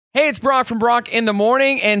Hey, it's Brock from Brock in the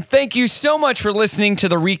Morning, and thank you so much for listening to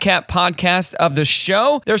the recap podcast of the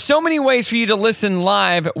show. There's so many ways for you to listen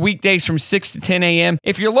live weekdays from 6 to 10 a.m.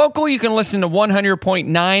 If you're local, you can listen to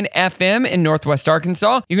 100.9 FM in Northwest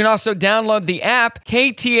Arkansas. You can also download the app,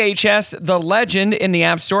 KTHS The Legend, in the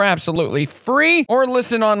App Store, absolutely free, or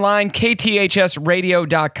listen online,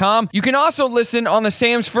 kthsradio.com. You can also listen on the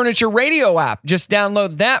Sam's Furniture Radio app. Just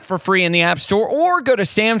download that for free in the App Store, or go to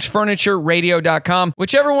samsfurnitureradio.com.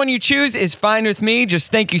 Whichever one you choose is fine with me.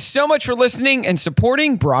 Just thank you so much for listening and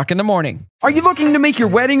supporting Brock in the Morning. Are you looking to make your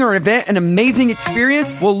wedding or event an amazing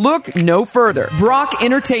experience? Well, look no further. Brock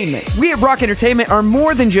Entertainment. We at Brock Entertainment are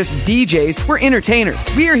more than just DJs. We're entertainers.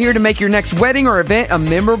 We are here to make your next wedding or event a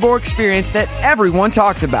memorable experience that everyone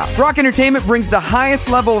talks about. Brock Entertainment brings the highest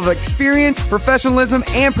level of experience, professionalism,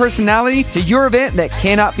 and personality to your event that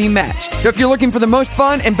cannot be matched. So if you're looking for the most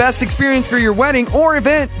fun and best experience for your wedding or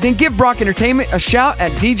event, then give Brock Entertainment a shout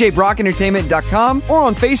at djbrockentertainment.com or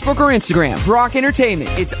on Facebook or Instagram. Brock Entertainment.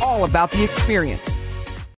 It's all about the experience.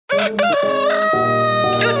 Good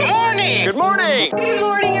morning. Good morning. Good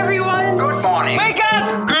morning, everyone. Good morning. Wake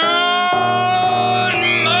up. Good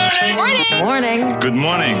morning. Morning. Good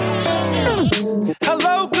morning.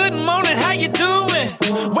 Hello, good morning, how you doing?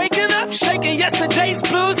 Waking up, shaking yesterday's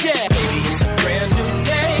blues, yeah. Baby, it's a brand new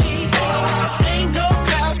day. Ain't no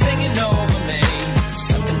clouds hanging over me.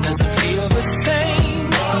 Something doesn't feel the same.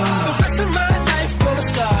 The rest of my life gonna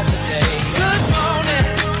start today. Good morning.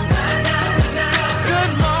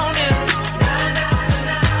 Good morning.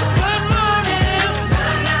 Good morning.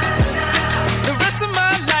 The rest of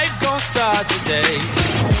my life gonna start today.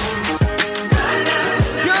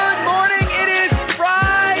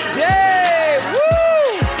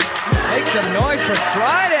 Some noise for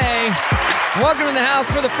Friday. Welcome to the house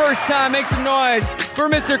for the first time. Make some noise for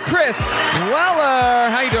Mr. Chris Weller.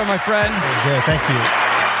 How you doing, my friend? Good, thank you.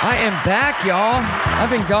 I am back, y'all. I've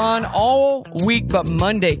been gone all week but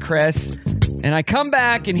Monday, Chris. And I come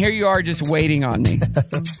back, and here you are just waiting on me.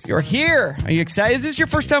 You're here. Are you excited? Is this your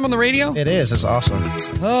first time on the radio? It is. It's awesome.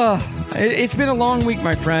 It's been a long week,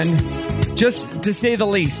 my friend. Just to say the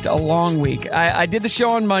least, a long week. I did the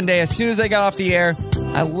show on Monday. As soon as I got off the air,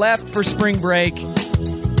 I left for spring break.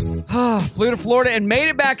 Flew to Florida and made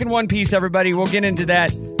it back in one piece, everybody. We'll get into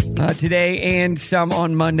that today and some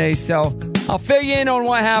on Monday. So I'll fill you in on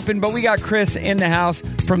what happened, but we got Chris in the house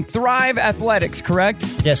from Thrive Athletics, correct?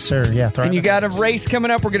 Yes, sir. Yeah, Thrive. And you got a race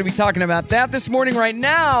coming up. We're going to be talking about that this morning. Right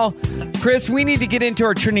now, Chris, we need to get into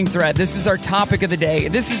our trending thread. This is our topic of the day.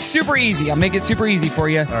 This is super easy. I'll make it super easy for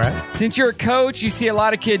you. All right. Since you're a coach, you see a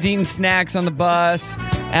lot of kids eating snacks on the bus.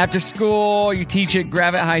 After school, you teach at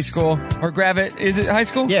Gravette High School. Or Gravette, is it high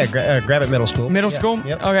school? Yeah, Gravette Middle School. Middle school?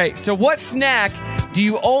 Yep. Okay, so what snack do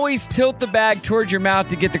you always tilt the bag towards your mouth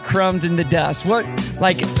to get the crumbs and the dust? What,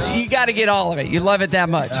 like, you got to get all of it. You love it that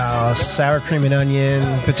much. Sour cream and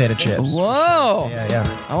onion, potato chips. Whoa.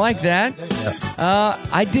 Yeah. I like that. Yeah.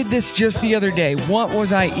 I did this just the other day. What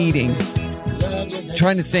was I eating?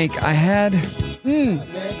 Trying to think. I had...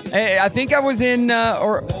 I think I was in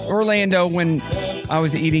Orlando when I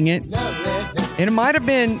was eating it. And it might have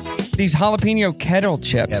been these jalapeno kettle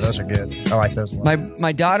chips. Yeah, those are good. I like those.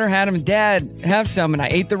 My daughter had them. Dad, have some. And I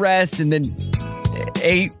ate the rest and then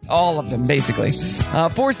ate all of them, basically.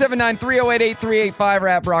 479-308-8385 or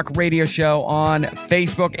at Brock Radio Show on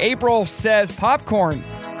Facebook. April says popcorn.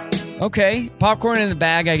 Okay, popcorn in the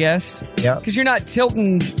bag, I guess. Yeah. Because you're not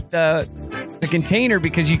tilting the container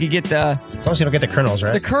because you could get As long as you don't get the kernels,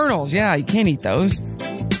 right? the kernels. Yeah, you can't eat those.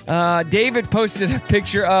 David posted a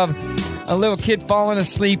picture of a little kid falling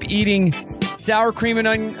asleep eating sour cream and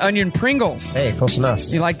onion Pringles. Hey, close enough.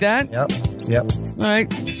 You like that? Yep. All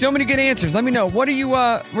right. So many good answers. Let me know. What are you,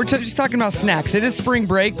 we're just talking about snacks. It is spring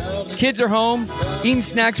break. Kids are home eating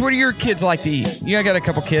snacks. What do your kids like to eat? I got a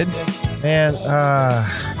couple kids. Man,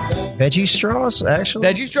 veggie straws, actually.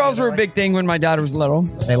 Veggie straws were a big thing when my daughter was little.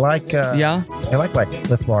 They like, they like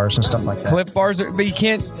Cliff bars and stuff like that. Cliff bars, but you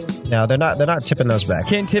can't. No, they're not tipping those back.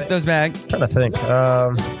 Can't tip those back. I'm trying to think.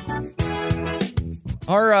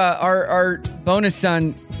 Our bonus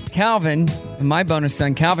son, Calvin, my bonus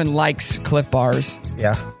son, Calvin likes Cliff bars.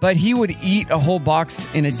 Yeah. But he would eat a whole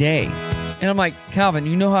box in a day. And I'm like, Calvin,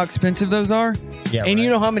 you know how expensive those are? Yeah. And right. you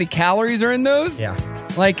know how many calories are in those? Yeah.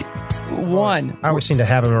 Like, one. I always seem to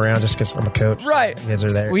have them around just because I'm a coach. Right. You guys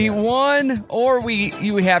are there. We eat one, or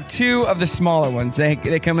you have two of the smaller ones. They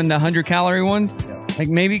come in the 100-calorie ones. Yeah. Like,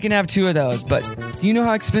 maybe you can have two of those. But do you know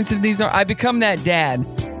how expensive these are? I become that dad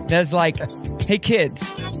that's like, hey, kids,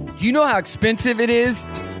 do you know how expensive it is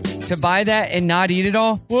to buy that and not eat it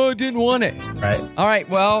all? Well, I didn't want it. Right. All right,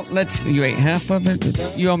 well, you ate half of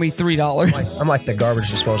it. You owe me $3. I'm like the garbage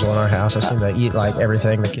disposal in our house. I seem to eat like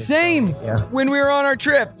everything. The kids Same. Yeah. When we were on our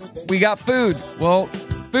trip, we got food. Well,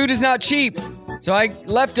 food is not cheap. So I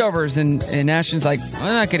leftovers, and Ashton's like,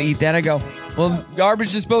 I'm not going to eat that. I go, well,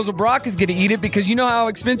 garbage disposal Brock is going to eat it because you know how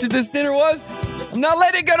expensive this dinner was? I'm not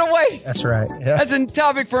letting it go to waste. That's right. Yeah. That's a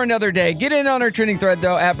topic for another day. Get in on our trending thread,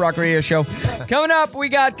 though, at Brock Radio Show. Coming up, we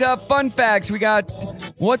got fun facts. We got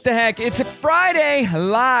what the heck. It's a Friday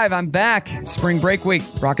live. I'm back. Spring break week.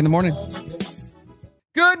 Brock in the morning.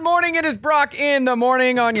 Good morning. It is Brock in the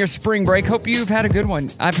morning on your spring break. Hope you've had a good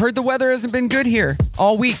one. I've heard the weather hasn't been good here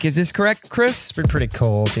all week. Is this correct, Chris? It's been pretty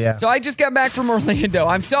cold, yeah. So I just got back from Orlando.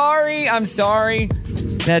 I'm sorry.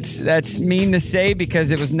 That's mean to say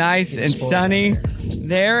because it was nice and sunny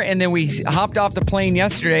there. And then we hopped off the plane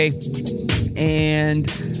yesterday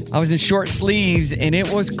and I was in short sleeves and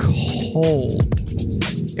it was cold.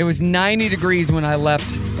 It was 90 degrees when I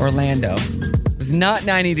left Orlando. It was not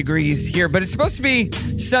 90 degrees here, but it's supposed to be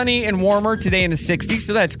sunny and warmer today in the 60s,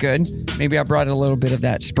 so that's good. Maybe I brought a little bit of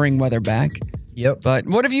that spring weather back. Yep. But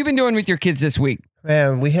what have you been doing with your kids this week?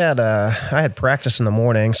 Man, I had practice in the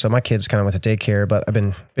morning, so my kids kind of went to daycare, but I've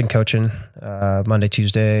been coaching Monday,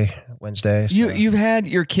 Tuesday, Wednesday. So. You've had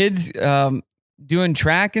your kids doing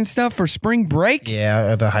track and stuff for spring break?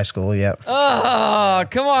 Yeah, at the high school, yep. Oh,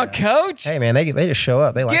 come on, coach. Hey, man, they just show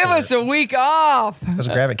up. They like Give us a week off. Those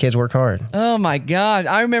Gravit kids work hard. Oh, my God.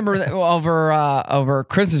 I remember that over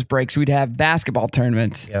Christmas breaks, we'd have basketball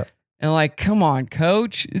tournaments. Yep. And like, come on,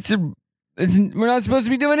 coach. We're not supposed to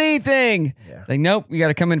be doing anything. Yeah. It's like, nope, we got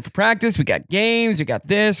to come in for practice. We got games. We got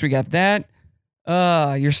this. We got that.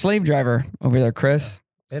 You're slave driver over there, Chris.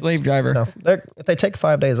 Slave driver. If they take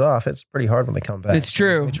 5 days off, it's pretty hard when they come back. It's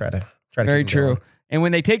true. We try to Very keep them true. going. And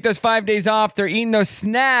when they take those 5 days off, they're eating those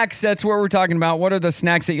snacks. That's what we're talking about. What are the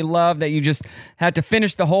snacks that you love that you just had to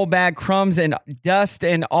finish the whole bag, crumbs and dust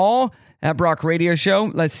and all at Brock Radio Show?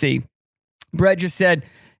 Let's see. Brett just said,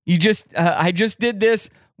 I just did this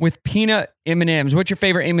with peanut M&Ms. What's your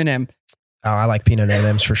favorite M&M? Oh, I like peanut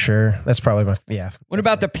M&Ms for sure. That's probably What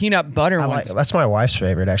about the peanut butter ones? That's my wife's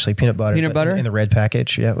favorite, actually. Peanut butter. Peanut butter? In the red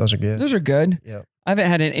package. Yeah, those are good. Those are good. Yeah. I haven't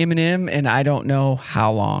had an M&M and I don't know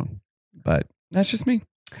how long, but that's just me.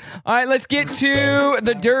 All right, let's get to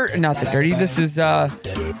the dirt. Not the dirty. This is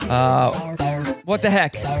what the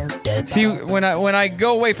heck? See, when I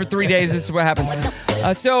go away for 3 days, this is what happened.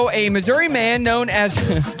 So a Missouri man known as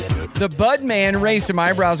the Bud Man raised some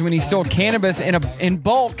eyebrows when he sold cannabis in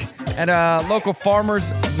bulk at a local farmer's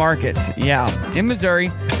market. Yeah, in Missouri.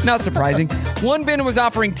 Not surprising. One bin was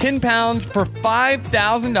offering 10 pounds for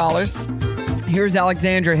 $5,000. Here's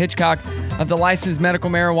Alexandra Hitchcock of the licensed medical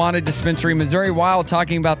marijuana dispensary Missouri Wild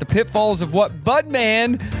talking about the pitfalls of what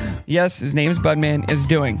Budman, yes, his name is Budman, is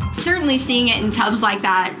doing. Certainly seeing it in tubs like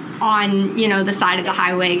that on, the side of the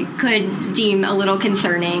highway could deem a little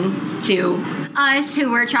concerning to us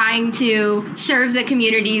who were trying to serve the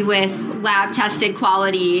community with lab-tested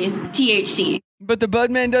quality THC. But the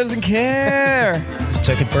Budman doesn't care. Just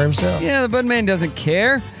took it for himself. Yeah, the Budman doesn't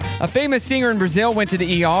care. A famous singer in Brazil went to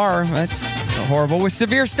the ER. That's horrible. With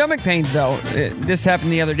severe stomach pains, though. This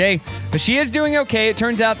happened the other day. But she is doing okay. It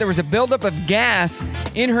turns out there was a buildup of gas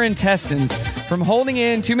in her intestines from holding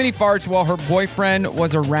in too many farts while her boyfriend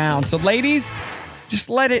was around. So, ladies, just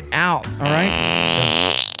let it out, all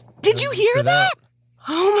right? Did you hear that?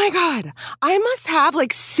 Oh my God. I must have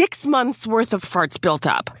like 6 months worth of farts built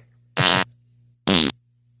up.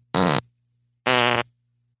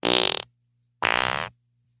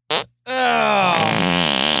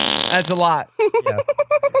 That's a lot.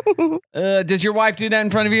 Yeah. Does your wife do that in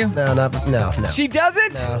front of you? No. She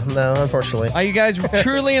doesn't? No, unfortunately. Are you guys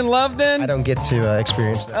truly in love then? I don't get to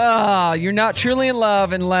experience that. You're not truly in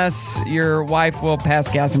love unless your wife will pass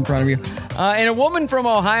gas in front of you. And a woman from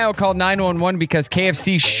Ohio called 911 because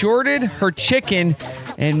KFC shorted her chicken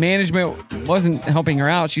and management wasn't helping her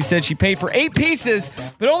out. She said she paid for 8 pieces,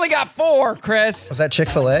 but only got 4, Chris. Was that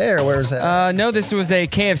Chick-fil-A or where was that? No, this was a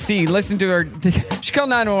KFC. Listen to her. She called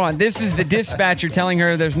 911. This is the dispatcher telling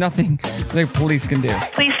her there's nothing the police can do.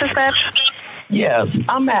 Police dispatch. Yes,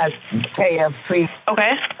 I'm at KFC.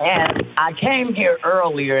 Okay. And I came here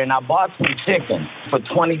earlier and I bought some chicken for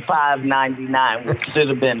 $25.99, which should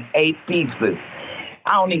have been 8 pieces.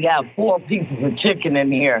 I only got 4 pieces of chicken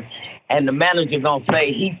in here, and the manager gonna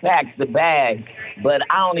say he packed the bag, but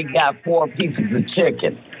I only got 4 pieces of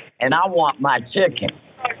chicken, and I want my chicken.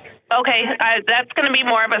 Okay, that's going to be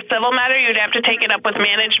more of a civil matter. You'd have to take it up with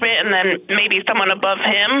management and then maybe someone above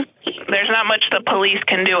him. There's not much the police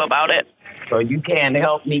can do about it. So you can't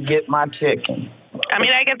help me get my chicken. I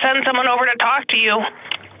mean, I could send someone over to talk to you.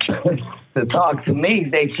 To talk to me,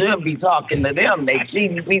 they should be talking to them. They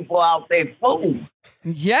cheating people out their food.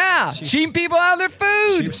 Yeah, cheating people out of their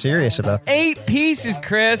food. She's serious about that. 8 pieces,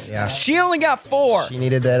 Chris. Yeah. She only got 4. She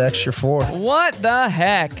needed that extra 4. What the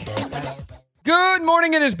heck? Good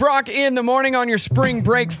morning. It is Brock in the morning on your spring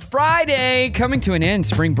break Friday. Coming to an end.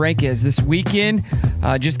 Spring break is this weekend.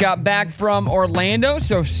 Just got back from Orlando,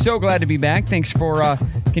 so glad to be back. Thanks for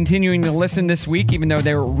continuing to listen this week, even though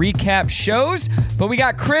they were recap shows. But we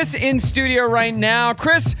got Chris in studio right now.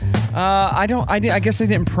 Chris, I guess I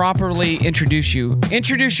didn't properly introduce you.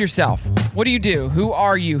 Introduce yourself. What do you do? Who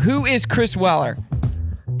are you? Who is Chris Weller?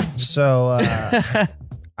 So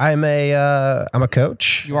I'm a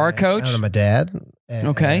coach. You are a coach? And I'm a dad.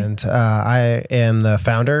 Okay. And I am the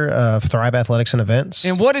founder of Thrive Athletics and Events.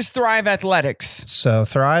 And what is Thrive Athletics? So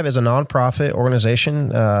Thrive is a nonprofit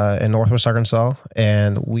organization in Northwest Arkansas,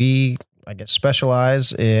 and we,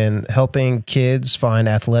 specialize in helping kids find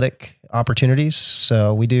athletic opportunities.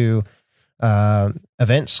 So we do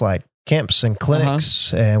events like camps and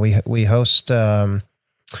clinics, and we host those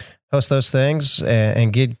things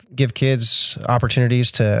and give kids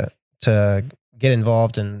opportunities to get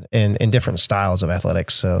involved in different styles of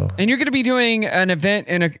athletics. So, and you're going to be doing an event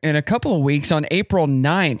in a couple of weeks on April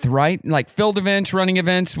 9th, right? Like field events, running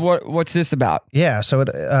events. What's this about? Yeah, so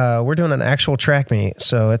we're doing an actual track meet.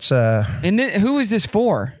 So it's and who is this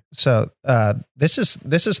for? So this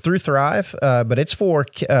is through Thrive, but it's for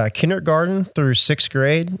kindergarten through 6th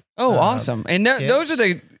grade. Oh, awesome! And those are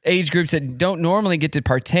the age groups that don't normally get to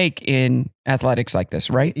partake in athletics like this,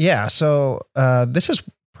 right? Yeah. So this is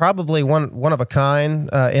probably one of a kind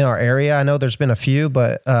in our area. I know there's been a few,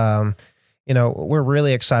 but we're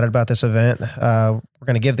really excited about this event. We're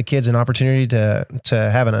going to give the kids an opportunity to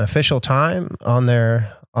have an official time on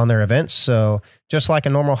their events. So just like a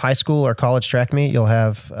normal high school or college track meet, you'll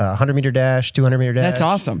have 100 meter dash, 200 meter dash. That's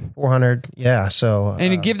awesome. 400. Yeah. So and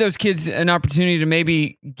to give those kids an opportunity to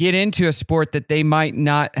maybe get into a sport that they might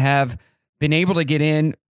not have been able to get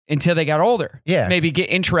in until they got older. Yeah. Maybe get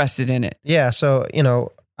interested in it. Yeah. So,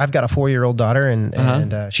 I've got a 4-year-old daughter,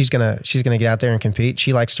 and she's gonna get out there and compete.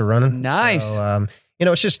 She likes to run. Nice. So,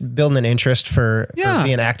 it's just building an interest for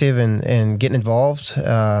being active and getting involved.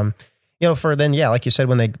 For then, like you said,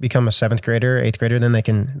 when they become a 7th grader, 8th grader, then they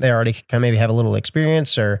already kind of maybe have a little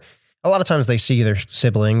experience, or a lot of times they see their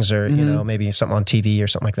siblings or maybe something on TV or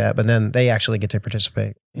something like that. But then they actually get to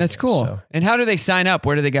participate. That's cool. So. And how do they sign up?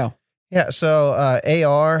 Where do they go? Yeah. So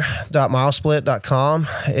ar.milesplit.com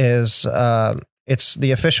is. It's the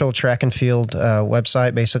official track and field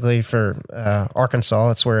website, basically, for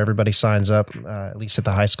Arkansas. It's where everybody signs up, at least at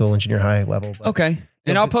the high school and junior high level. But, okay.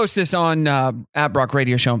 And I'll post this on at Brock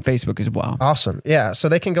Radio Show on Facebook as well. Awesome. Yeah. So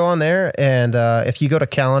they can go on there. And if you go to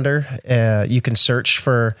calendar, you can search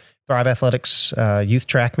for Thrive Athletics Youth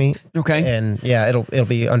Track Meet. Okay. And it'll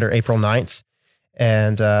be under April 9th.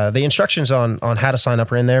 And the instructions on how to sign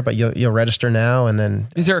up are in there, but you'll register now. And then.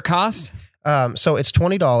 Is there a cost? So it's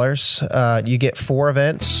 $20. You get 4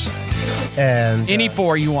 events, and any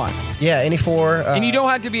 4 you want. Yeah, any 4. And you don't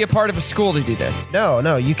have to be a part of a school to do this.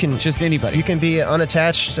 No, you can just anybody. You can be an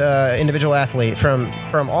unattached individual athlete from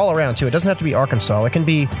all around too. It doesn't have to be Arkansas. It can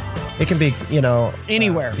be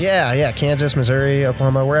anywhere. Yeah, Kansas, Missouri,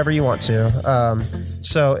 Oklahoma, wherever you want to.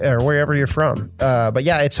 Or wherever you're from. But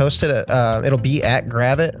yeah, it's hosted at it'll be at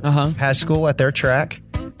Gravette High School at their track.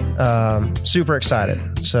 Super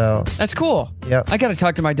excited. So that's cool. Yeah, I got to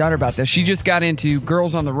talk to my daughter about this. She just got into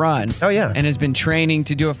Girls on the Run. Oh yeah, and has been training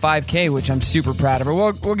to do a 5K, which I'm super proud of her.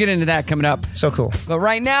 We'll get into that coming up. So cool. But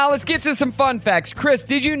right now, let's get to some fun facts. Chris,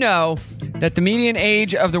 did you know that the median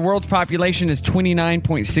age of the world's population is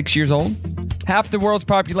 29.6 years old? Half the world's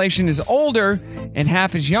population is older and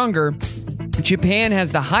half is younger. Japan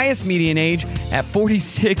has the highest median age at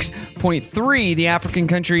 46.3. The African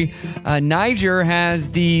country Niger has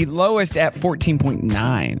the lowest at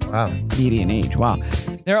 14.9. Wow. Median age. Wow.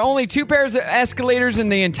 There are only 2 pairs of escalators in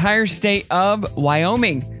the entire state of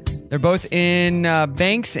Wyoming. They're both in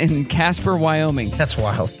Banks and Casper, Wyoming. That's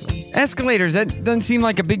wild. Escalators, that doesn't seem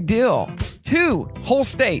like a big deal. 2, whole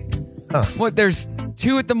state. Huh. What, there's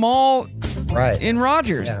 2 at the mall in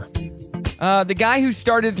Rogers. Yeah. The guy who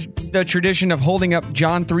started the tradition of holding up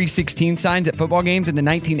John 3:16 signs at football games in the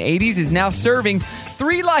 1980s is now serving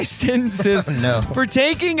 3 life sentences for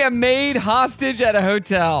taking a maid hostage at a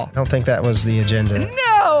hotel. I don't think that was the agenda.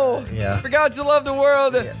 No! Yeah. For God to love the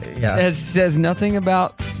world. Yeah. It says nothing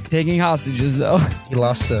about taking hostages, though. He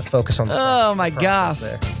lost the focus on the Oh, my gosh.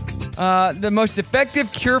 The most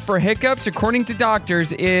effective cure for hiccups, according to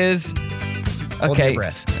doctors, is... Hold your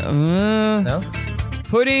breath. No?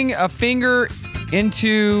 Putting a finger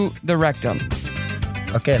into the rectum.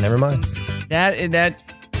 Okay, never mind. That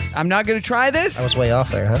I'm not going to try this. I was way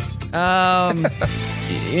off there, huh?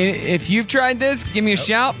 If you've tried this, give me a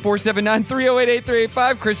shout.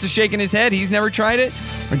 479-308-8385. Chris is shaking his head. He's never tried it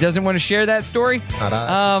or doesn't want to share that story. Not us,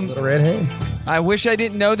 just a little red hand. I wish I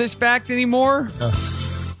didn't know this fact anymore,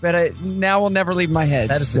 but now will never leave my head.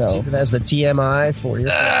 That's the TMI for your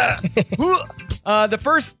The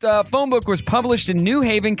first phone book was published in New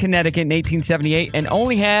Haven, Connecticut in 1878 and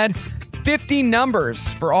only had 50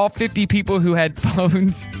 numbers for all 50 people who had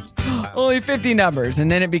phones. Only 50 numbers.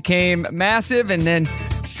 And then it became massive, and then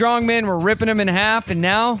strongmen were ripping them in half, and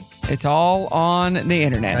now it's all on the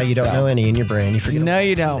internet. Now you don't know any in your brain. You forget. No,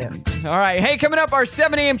 you don't. Yeah. All right. Hey, coming up, our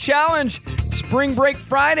 7 a.m. challenge, Spring Break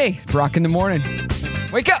Friday. Rock in the morning.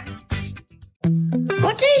 Wake up.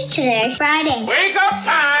 What day is today? Friday. Wake up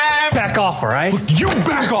time! Back off, all right? You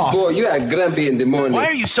back off! Boy, you act grumpy in the morning. Why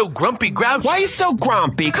are you so grumpy, Grouch? Why are you so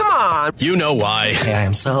grumpy? Come on! You know why. Hey, I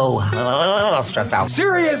am so stressed out.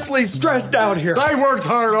 Seriously stressed out here. I worked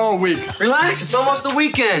hard all week. Relax, it's almost the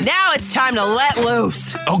weekend. Now it's time to let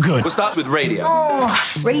loose. Oh, good. We'll start with radio.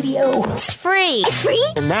 Oh, radio. It's free. It's free?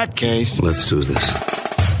 In that case, let's do this.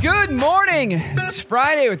 Good morning. It's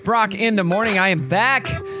Friday with Brock in the morning. I am back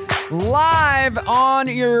live on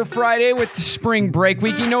your Friday with the Spring Break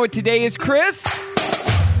Week. You know what today is, Chris?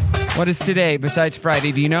 What is today besides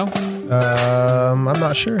Friday? Do you know? I'm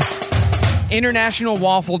not sure. International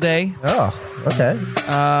Waffle Day. Oh, okay.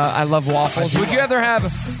 I love waffles. Would you rather have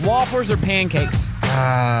waffles or pancakes?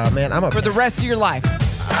 Man, for the rest of your life.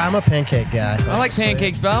 I'm a pancake guy. I like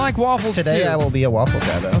pancakes, but I like waffles too. Today I will be a waffle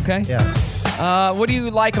guy, though. Okay. Yeah. What do you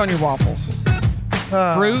like on your waffles?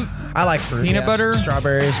 Fruit? I like fruit. Peanut butter?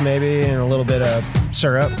 Strawberries, maybe, and a little bit of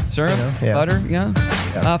syrup. Syrup? Yeah. Butter?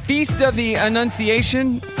 Yeah. Feast of the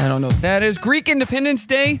Annunciation. I don't know what that is. Greek Independence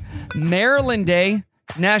Day. Maryland Day.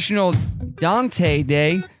 National Dante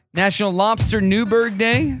Day. National Lobster Newburgh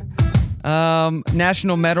Day.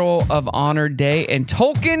 National Medal of Honor Day. And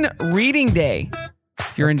Tolkien Reading Day.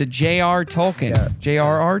 If you're into J.R. Tolkien. Yeah.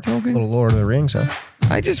 J.R.R. Tolkien? Little Lord of the Rings, huh?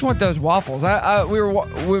 I just want those waffles.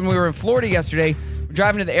 When we were in Florida yesterday, we're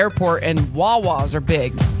driving to the airport, and Wawas are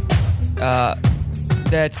big.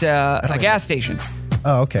 That's a gas station.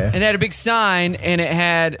 Oh, okay. And they had a big sign, and it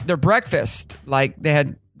had their breakfast. Like, they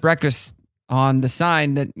had breakfast on the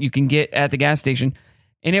sign that you can get at the gas station.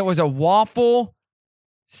 And it was a waffle,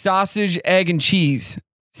 sausage, egg, and cheese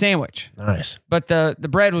sandwich. Nice. But the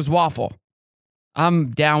bread was waffle.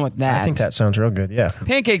 I'm down with that. I think that sounds real good, yeah.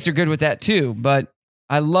 Pancakes are good with that, too, but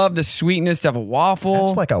I love the sweetness of a waffle.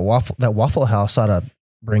 That's like a waffle. That Waffle House ought to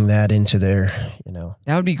bring that into their,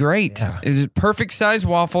 That would be great. Yeah. It's perfect size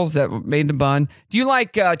waffles that made the bun. Do you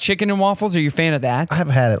like chicken and waffles? Are you a fan of that? I have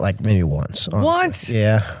had it like maybe once. Honestly. Once?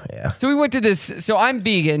 Yeah. So we went to this. So I'm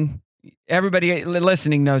vegan. Everybody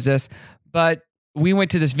listening knows this. But we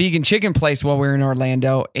went to this vegan chicken place while we were in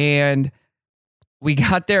Orlando. And we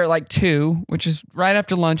got there at like 2, which is right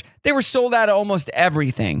after lunch. They were sold out of almost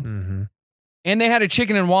everything. Mm-hmm. And they had a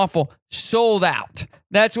chicken and waffle sold out.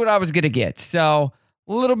 That's what I was going to get. So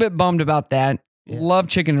a little bit bummed about that. Yeah. Love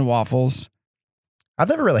chicken and waffles. I've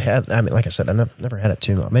never really had, like I said, I've never had it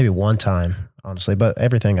too much. Maybe one time, honestly, but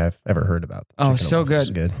everything I've ever heard about. Oh, so good. Is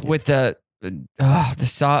good. With the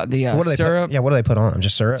syrup. What do they put on them?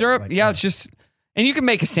 Just syrup? Syrup. Like, it's just, and you can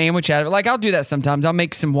make a sandwich out of it. Like, I'll do that sometimes. I'll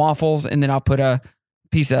make some waffles and then I'll put a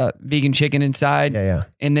piece of vegan chicken inside. Yeah.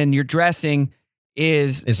 And then your dressing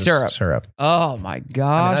is syrup. Syrup. Oh my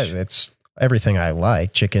gosh. It's everything I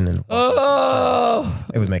like, chicken and waffles. Oh,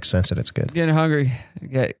 it would make sense that it's good. Getting hungry.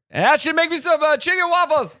 Okay. That should make me some chicken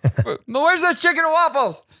waffles. Where's those chicken and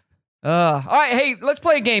waffles? All right. Hey, let's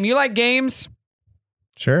play a game. You like games?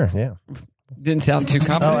 Sure. Yeah. Didn't sound too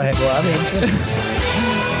confident.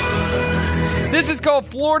 This is called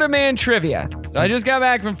Florida Man Trivia. So I just got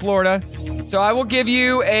back from Florida. So I will give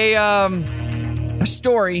you a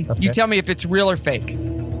story. Okay. You tell me if it's real or fake.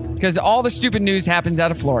 Because all the stupid news happens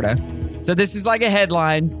out of Florida. So this is like a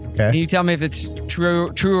headline. Okay. And you tell me if it's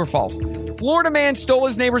true or false. Florida man stole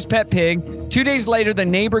his neighbor's pet pig. 2 days later, the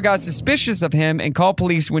neighbor got suspicious of him and called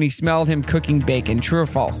police when he smelled him cooking bacon. True or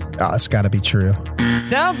false? Oh, it's got to be true.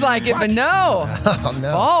 Sounds like it, but no. Oh,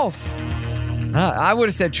 no. False. I would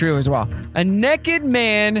have said true as well. A naked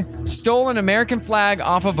man stole an American flag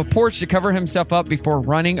off of a porch to cover himself up before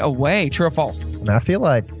running away. True or false? And I feel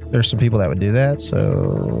like there's some people that would do that,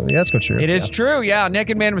 so yeah, let's go true. It is true, yeah. A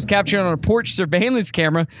naked man was captured on a porch surveillance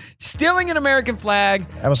camera stealing an American flag.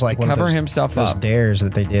 That was like to cover himself those up. dares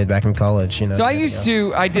that they did back in college, So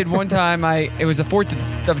I did one time. It was the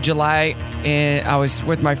 4th of July, and I was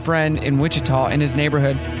with my friend in Wichita in his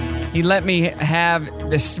neighborhood, He let me have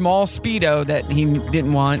this small Speedo that he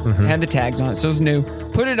didn't want, had the tags on it, so it was new.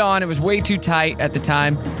 Put it on. It was way too tight at the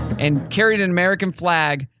time, and carried an American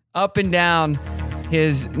flag up and down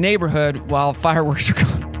his neighborhood while fireworks are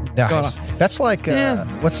going Nice. on. That's like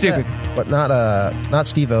what's stupid. But not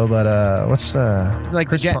Steve-O, but what's like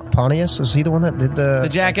Chris Pontius? Was he the one that did the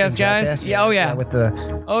Jackass guys? Jackass? Yeah. Oh yeah. With the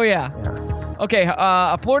Okay.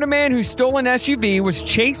 A Florida man who stole an SUV was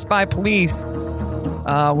chased by police.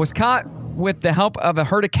 Was caught with the help of a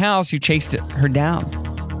herd of cows who chased her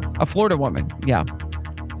down. A Florida woman. Yeah.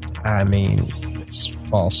 I mean, it's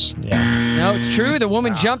false. Yeah. No, it's true. The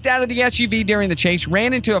woman jumped out of the SUV during the chase,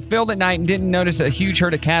 ran into a field at night, and didn't notice a huge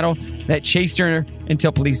herd of cattle that chased her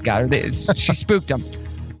until police got her. She spooked them.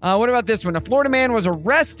 What about this one? A Florida man was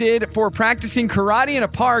arrested for practicing karate in a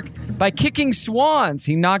park by kicking swans.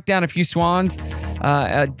 He knocked down a few swans,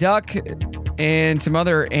 a duck, and some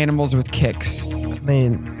other animals with kicks. I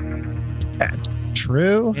mean,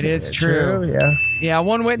 true. It is true. Yeah. Yeah,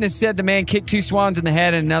 one witness said the man kicked 2 swans in the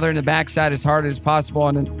head and another in the backside as hard as possible,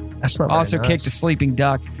 and then That's not very also nice. kicked a sleeping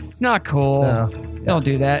duck. It's not cool. No. Don't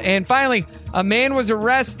do that. And finally, a man was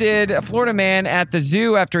arrested, a Florida man, at the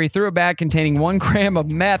zoo after he threw a bag containing 1 gram of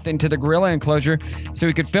meth into the gorilla enclosure so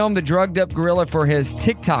he could film the drugged up gorilla for his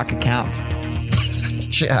TikTok account.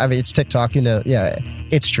 I mean, it's TikTok, Yeah,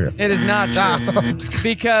 it's true. It is not true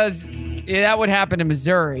because that would happen in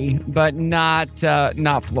Missouri, but not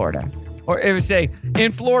Florida. Or it would say,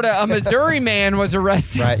 in Florida, a Missouri man was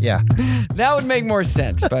arrested. Right, yeah. That would make more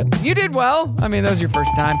sense, but you did well. I mean, that was your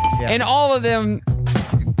first time. Yeah. And all of them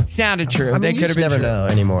sounded true. I mean, They you could just have been never true. know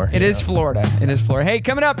anymore. It is Florida. It is Florida. Hey,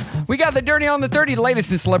 coming up, we got the Dirty on the 30, the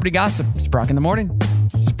latest in celebrity gossip. It's Brock in the morning.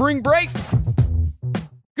 Spring break.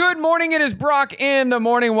 Good morning. It is Brock in the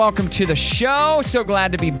morning. Welcome to the show. So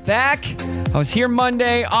glad to be back. I was here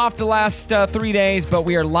Monday, off the last 3 days, but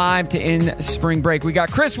we are live to end spring break. We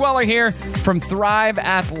got Chris Weller here from Thrive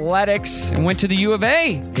Athletics and went to the U of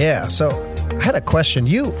A. Yeah, so I had a question.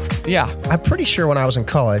 Yeah. I'm pretty sure when I was in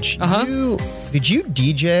college, did you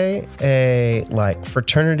DJ a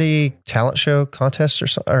fraternity talent show contest or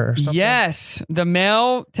something? Yes, the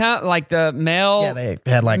male talent, like the male. Yeah, they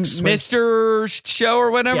had Mr. Show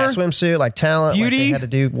or whatever. Yeah, swimsuit, talent. Beauty. They had to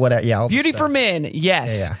do what? Yeah, all the Beauty stuff. for men.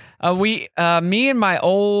 Yes. Yeah, Me and my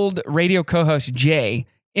old radio co-host Jay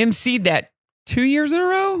emceed that 2 years in a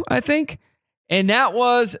row, I think, and that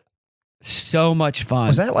was so much fun.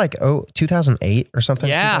 Was that 2008 or something?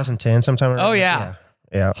 Yeah. 2010 sometime. Oh yeah.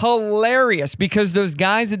 Yeah. Hilarious, because those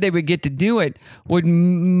guys that they would get to do it would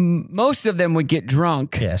most of them would get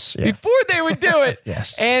drunk. Yes. Yeah. Before they would do it.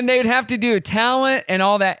 Yes. And they'd have to do a talent and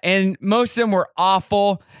all that, and most of them were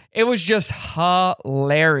awful. It was just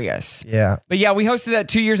hilarious. Yeah. But yeah, we hosted that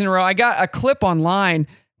 2 years in a row. I got a clip online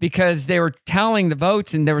because they were tallying the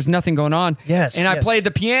votes and there was nothing going on. Yes. And I played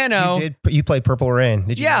the piano. You played Purple Rain.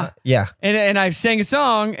 Did you? Yeah. not? Yeah. And I sang a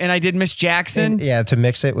song and I did Miss Jackson. To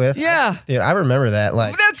mix it with. Yeah. Dude, I remember that.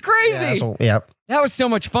 That's crazy. Yeah. That was so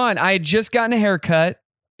much fun. I had just gotten a haircut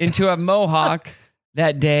into a mohawk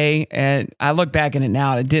that day, and I look back at it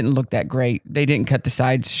now and it didn't look that great. They didn't cut the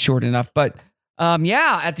sides short enough, but at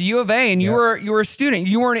the U of A, and you were a student.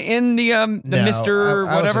 You weren't in the Mr.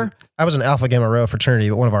 whatever. I was in Alpha Gamma Rho fraternity,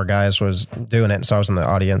 but one of our guys was doing it, and so I was in the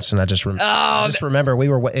audience, and I just remember we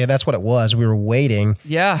were. That's what it was. We were waiting.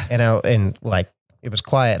 Yeah. And it was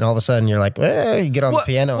quiet, and all of a sudden you're like, you get on the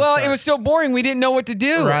piano. Well, it was so boring. We didn't know what to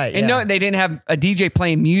do. Right. And yeah. they didn't have a DJ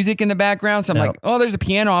playing music in the background. So I'm like, there's a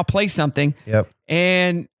piano. I'll play something. Yep.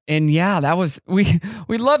 And yeah, that was, we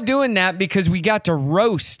loved doing that because we got to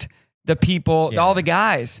roast the people, all the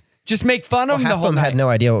guys. Just make fun of them the half whole of them night. had no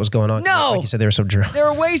idea what was going on. No. Like you said, they were so drunk. They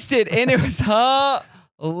were wasted, and it was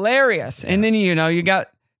hilarious. And then, you got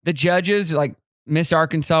the judges, like Miss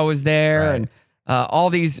Arkansas was there, and all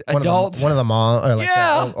these adults. One of the moms,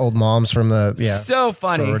 the old moms from the so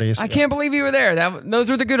funny. sororities. I can't believe you were there. Those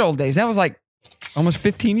were the good old days. That was like almost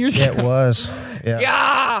 15 years ago. It was. Yeah.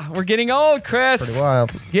 Yeah, we're getting old, Chris. Pretty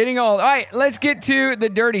wild. Getting old. All right, let's get to the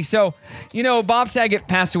dirty. So, Bob Saget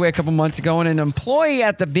passed away a couple months ago, and an employee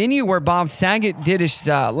at the venue where Bob Saget did his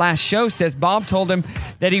last show says Bob told him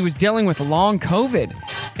that he was dealing with long COVID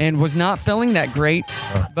and was not feeling that great,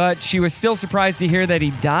 but she was still surprised to hear that he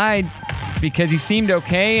died because he seemed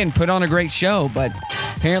okay and put on a great show, but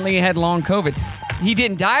apparently he had long COVID. He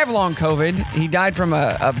didn't die of long COVID. He died from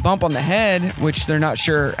a bump on the head, which they're not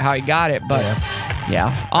sure how he got it, but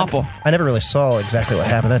yeah, awful. I never really saw exactly what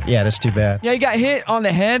happened. Yeah, that's too bad. Yeah, he got hit on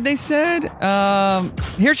the head, they said.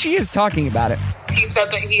 Here she is talking about it. He said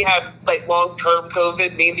that he had long-term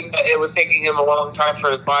COVID, meaning that it was taking him a long time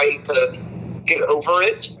for his body to get over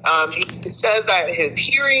it. He said that his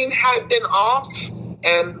hearing had been off,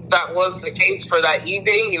 and that was the case for that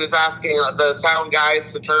evening. He was asking the sound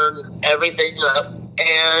guys to turn everything up,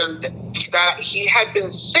 and that he had been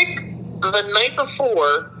sick the night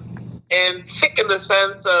before, and sick in the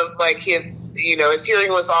sense of like his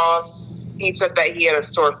hearing was off. He said that he had a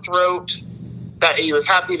sore throat, that he was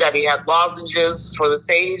happy that he had lozenges for the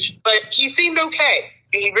sage, but he seemed okay.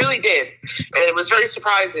 He really did. And it was very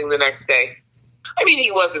surprising the next day. I mean,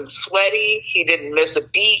 he wasn't sweaty. He didn't miss a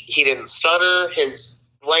beat. He didn't stutter. His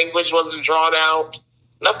language wasn't drawn out.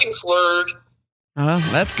 Nothing slurred.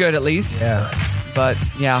 That's good at least. Yeah. But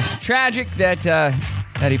yeah, tragic that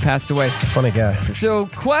he passed away. It's a funny guy. So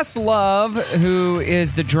Questlove, who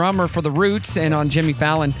is the drummer for The Roots and on Jimmy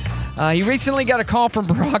Fallon, he recently got a call from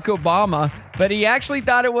Barack Obama, but he actually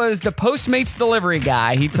thought it was the Postmates delivery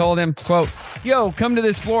guy. He told him, quote, "Yo, come to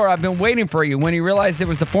this floor. I've been waiting for you." When he realized it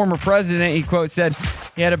was the former president, he, quote, said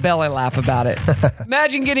he had a belly laugh about it.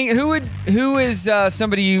 Imagine getting who is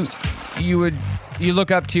somebody you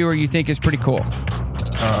look up to or you think is pretty cool?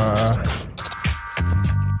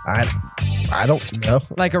 I don't know.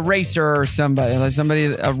 Like a racer or somebody,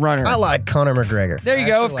 a runner. I like Conor McGregor. There you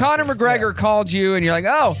go. If Conor McGregor called you and you're like,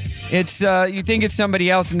 oh, it's you think it's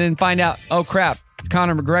somebody else, and then find out, oh crap, it's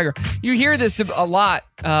Conor McGregor. You hear this a lot.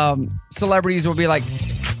 Celebrities will be like,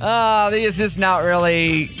 oh, this is not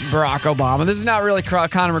really Barack Obama. This is not really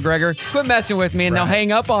Conor McGregor. Quit messing with me, and they'll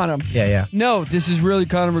hang up on him. Yeah. No, this is really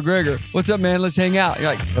Conor McGregor. What's up, man? Let's hang out.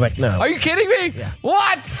 You're like, no. Are you kidding me? Yeah.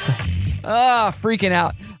 What? Freaking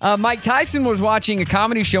out. Mike Tyson was watching a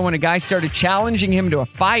comedy show when a guy started challenging him to a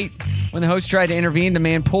fight. When the host tried to intervene, the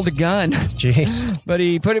man pulled a gun. Jeez. But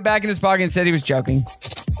he put it back in his pocket and said he was joking.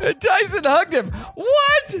 Tyson hugged him.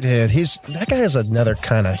 What? Dude, that guy is another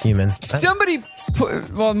kind of human.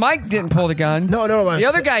 Mike didn't pull the gun. No. The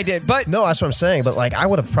other guy did, but no, that's what I'm saying. But like, I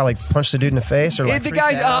would have probably punched the dude in the face or like. The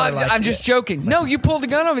guy's. I'm just joking. No, you pulled the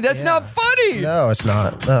gun on me. That's not funny. No, it's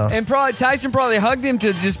not. No. And Tyson probably hugged him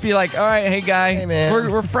to just be like, all right, hey guy, hey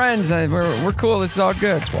man, we're friends. We're cool. This is all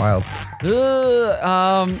good. It's wild.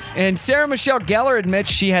 And Sarah Michelle Gellar admits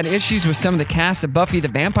she had issues with some of the cast of Buffy the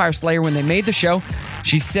Vampire Slayer when they made the show.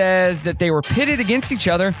 She says that they were pitted against each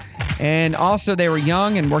other, and also they were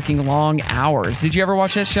young and working long hours. Did you ever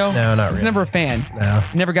watch that show? No, not really. I was never a fan. No.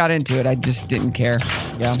 Never got into it. I just didn't care.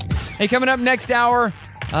 Yeah. Hey, coming up next hour,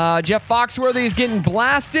 Jeff Foxworthy is getting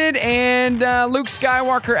blasted, and Luke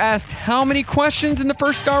Skywalker asked how many questions in the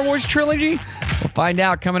first Star Wars trilogy? We'll find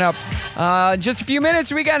out coming up. Just a few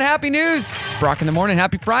minutes, we got happy news. It's Brock in the Morning.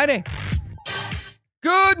 Happy Friday.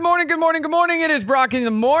 Good morning. It is Brock in the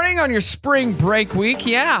Morning on your spring break week.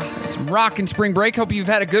 Yeah, it's rocking spring break. Hope you've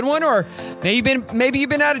had a good one, or maybe you've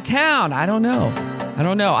been out of town. I don't know.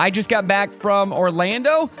 I just got back from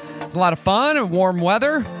Orlando. It's a lot of fun and warm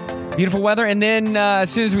weather, beautiful weather. And then as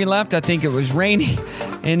soon as we left, I think it was rainy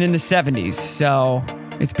and in the 70s. So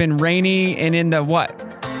it's been rainy and in the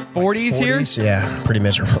 40s here? Yeah, pretty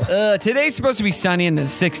miserable. Today's supposed to be sunny in the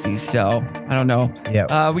 60s, so I don't know.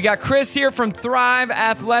 Yeah. We got Chris here from Thrive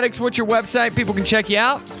Athletics. What's your website? People can check you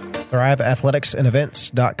out.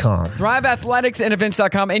 ThriveAthleticsandEvents.com.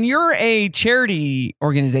 ThriveAthleticsandEvents.com. And you're a charity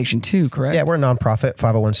organization too, correct? Yeah, we're a nonprofit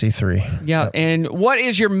 501c3. Yeah. Yep. And what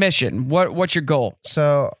is your mission? What's your goal?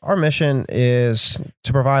 So our mission is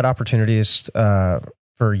to provide opportunities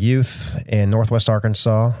for youth in Northwest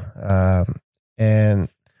Arkansas, and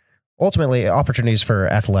ultimately opportunities for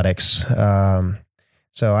athletics.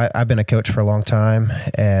 So I've been a coach for a long time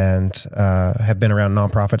and have been around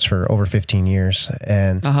nonprofits for over 15 years.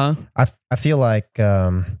 And I feel like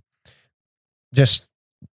just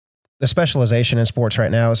the specialization in sports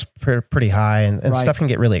right now is pretty high, and right. Stuff can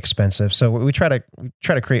get really expensive. So we try to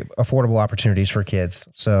create affordable opportunities for kids.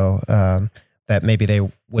 So that maybe they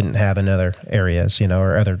wouldn't have in other areas,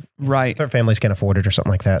 or other families can afford it or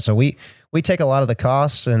something like that. So we take a lot of the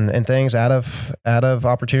costs and things out of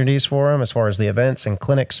opportunities for them as far as the events and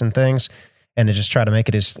clinics and things, and to just try to make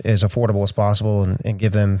it as affordable as possible and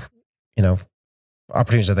give them,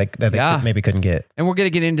 opportunities that they maybe couldn't get. And we're going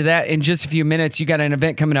to get into that in just a few minutes. You got an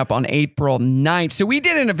event coming up on April 9th. So we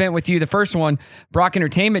did an event with you. The first one, Brock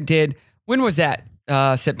Entertainment did. When was that?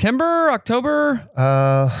 September, October?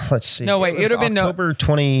 Let's see. No, wait. It would have been October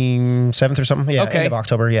 27th or something. Yeah, end of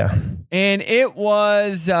October. Yeah. And it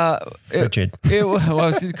was frigid. It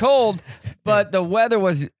was cold, but the weather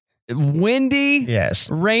was windy, yes,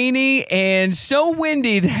 rainy, and so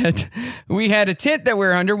windy that we had a tent that we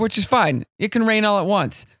were under, which is fine. It can rain all at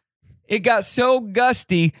once. It got so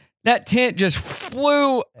gusty that tent just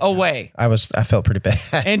flew away. I felt pretty bad.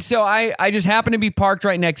 And so I just happened to be parked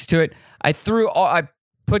right next to it. I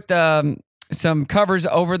put the some covers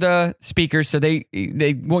over the speakers so they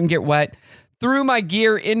wouldn't get wet. Threw my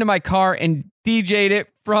gear into my car and DJ'd it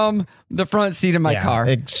from the front seat of my car.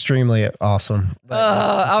 Extremely awesome.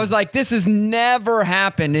 I was like, this has never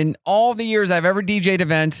happened in all the years I've ever DJ'd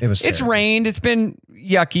events. It's rained. It's been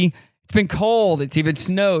yucky. It's been cold. It's even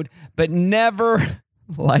snowed, but never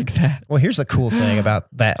like that. Well, here's the cool thing about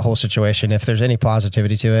that whole situation. If there's any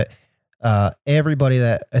positivity to it, everybody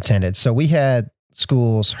that attended. So we had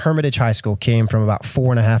schools, Hermitage High School came from about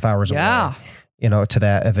 4.5 hours away, to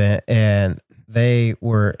that event. And they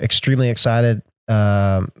were extremely excited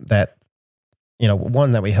that,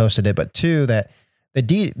 one, that we hosted it, but two, that the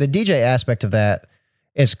DJ aspect of that,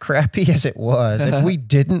 as crappy as it was, if we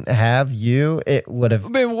didn't have you, it would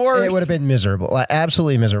have been worse. It would have been miserable, like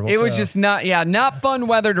absolutely miserable. It was just not fun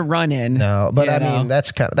weather to run in. No, but I mean,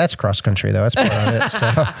 that's cross country though. That's part of it.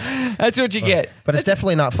 So that's what you get. But it's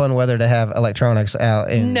definitely not fun weather to have electronics out.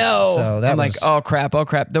 So that I'm like, oh crap.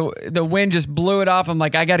 The wind just blew it off. I'm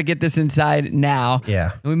like, I got to get this inside now.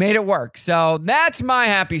 Yeah. And we made it work. So that's my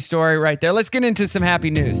happy story right there. Let's get into some happy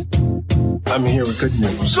news. I'm here with good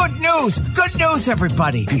news. Good news! Good news,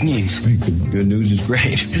 everybody! Good news. Good news is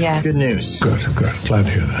great. Yeah. Good news. Good. Glad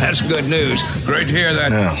to hear that. That's good news. Great to hear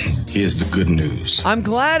that. Now, here's the good news. I'm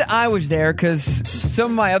glad I was there because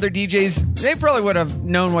some of my other DJs, they probably would have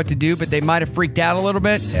known what to do, but they might have freaked out a little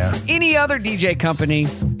bit. Yeah. Any other DJ company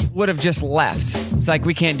would have just left. It's like,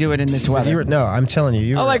 we can't do it in this weather. No, I'm telling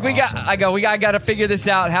you. I got to figure this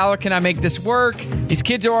out. How can I make this work? These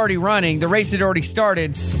kids are already running. The race had already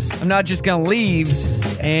started. I'm not just going to leave.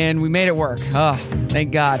 And we made it work. Oh,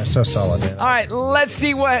 thank God. They're so solid, man. All right, let's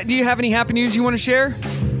see do you have any happy news you want to share?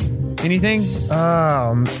 Anything?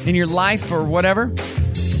 In your life or whatever?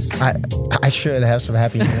 I should have some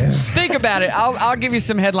happy news. Think about it. I'll give you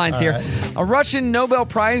some headlines here. Right. A Russian Nobel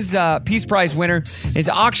Prize Peace Prize winner is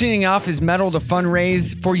auctioning off his medal to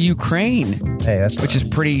fundraise for Ukraine. Hey, that's which is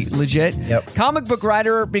pretty legit. Yep. Comic book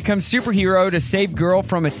writer becomes superhero to save girl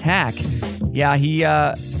from attack. Yeah, he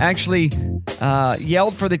actually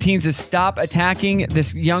yelled for the teens to stop attacking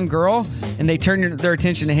this young girl, and they turned their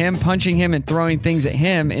attention to him, punching him and throwing things at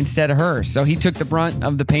him instead of her. So he took the brunt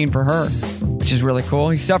of the pain for her, which is really cool.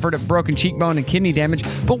 He suffered a broken cheekbone and kidney damage.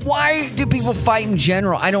 But why do people fight in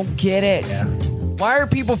general? I don't get it. Yeah. Why are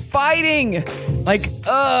people fighting?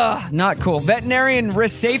 Not cool. Veterinarian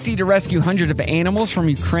risk safety to rescue hundreds of animals from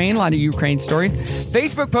Ukraine. A lot of Ukraine stories.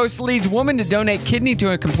 Facebook post leads woman to donate kidney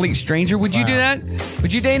to a complete stranger. Would you do that?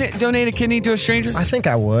 Would you donate a kidney to a stranger? I think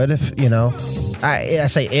I would, if, I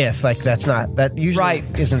say if, like that usually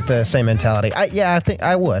isn't the same mentality. I think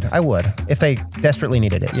I would if they desperately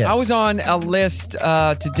needed it. Yes. I was on a list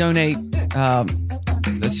to donate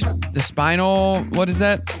the spinal, what is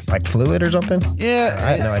that? Like fluid or something? Yeah.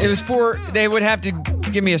 I had no idea. It was they would have to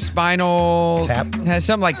give me a spinal tap,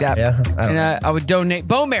 something like that. Yeah. I would donate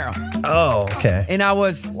bone marrow. Oh, okay. And I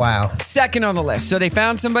was second on the list. So they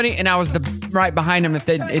found somebody, and I was right behind them if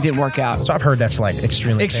it didn't work out. So I've heard that's like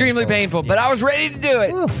extremely painful. But I was ready to do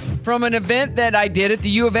it. From an event that I did at the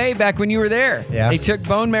U of A back when you were there. Yeah. They took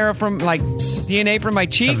bone marrow from DNA from my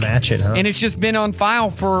cheek. To match it, huh? And it's just been on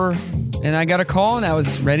file and I got a call, and I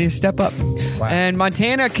was ready to step up. Wow. And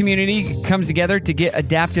Montana community comes together to get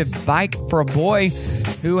adaptive bike for a boy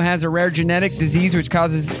who has a rare genetic disease which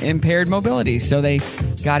causes impaired mobility. So they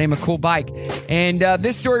got him a cool bike. And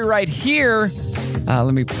this story right here,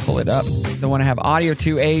 let me pull it up. The one I have audio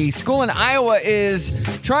to. A school in Iowa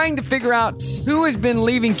is trying to figure out who has been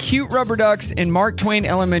leaving cute rubber ducks in Mark Twain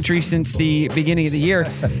Elementary since the beginning of the year.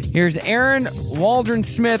 Here's Aaron Waldron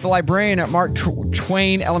Smith, librarian at Mark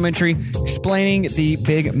Twain Elementary, explaining the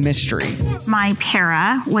big mystery. My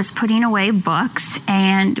para was putting away books,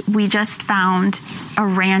 and we just found a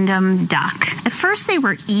random duck. At first they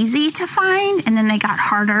were easy to find, and then they got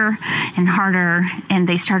harder and harder, and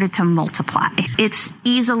they started to multiply. It's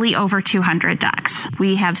easily over 200 ducks.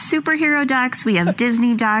 We have superhero ducks, we have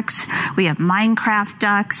Disney ducks, we have Minecraft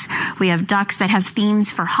ducks, we have ducks that have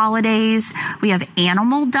themes for holidays, we have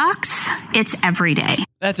animal ducks. It's every day.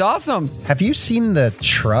 That's awesome. Have you seen the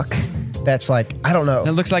truck that's like, I don't know.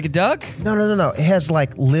 It looks like a duck? No. It has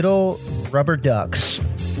like little rubber ducks.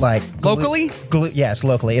 Like locally? Yes,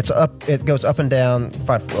 locally. It's up. It goes up and down.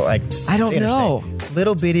 I don't know.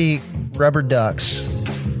 Little bitty rubber ducks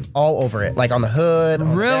all over it, like on the hood.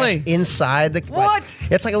 Really? The inside the what?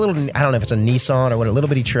 It's like a little. I don't know if it's a Nissan or what. A little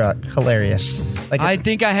bitty truck. Hilarious. I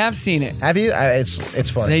think I have seen it. Have you? It's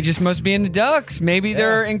funny. They just must be into ducks. Maybe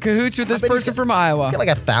they're in cahoots with this person from Iowa. He's got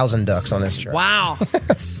like 1,000 ducks on this truck. Wow.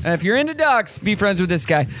 If you're into ducks, be friends with this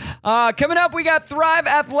guy. Coming up, we got Thrive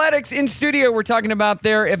Athletics in studio. We're talking about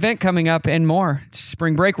their event coming up and more.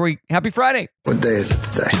 spring break week. Happy Friday. What day is it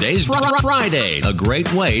today? Today's Friday, a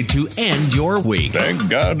great way to end your week. Thank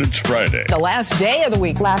God it's Friday. The last day of the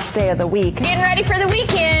week. Last day of the week. Getting ready for the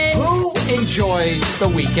weekend. Who enjoys the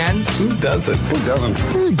weekends? Who doesn't? Who doesn't?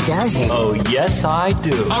 Who doesn't? Oh, yes, I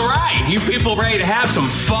do. All right, you people ready to have some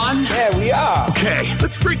fun? Yeah, we are. Okay,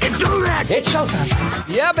 let's freaking do this. It's showtime.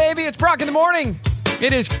 Yeah, baby, it's Brock in the morning.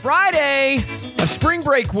 It is Friday, a spring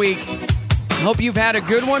break week. Hope you've had a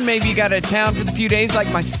good one. Maybe you got out of town for the few days like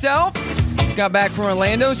myself. Just got back from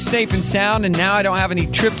Orlando, safe and sound, and now I don't have any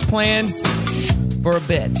trips planned for a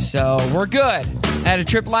bit. So we're good. I had a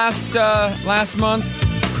trip last month,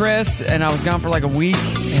 Chris, and I was gone for like a week,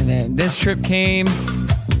 and then this trip came.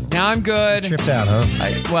 Now I'm good. Tripped out, huh?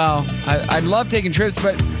 I love taking trips,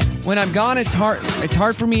 but when I'm gone, it's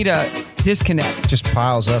hard for me to disconnect. Just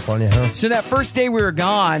piles up on you, huh? So that first day we were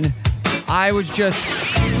gone, I was just,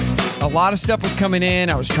 a lot of stuff was coming in.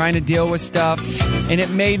 I was trying to deal with stuff, and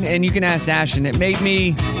you can ask Ashton, it made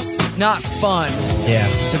me not fun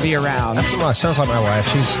to be around. Sounds like my wife.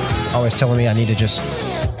 She's always telling me I need to just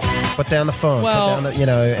put down the phone. Well,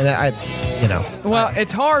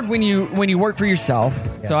 it's hard when you work for yourself.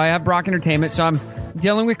 Yeah. So I have Brock Entertainment, so I'm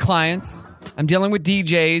dealing with clients. I'm dealing with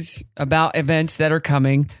DJs about events that are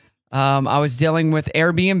coming. I was dealing with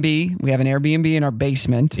Airbnb. We have an Airbnb in our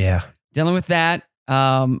basement. Yeah. Dealing with that.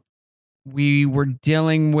 We were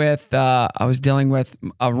dealing with, I was dealing with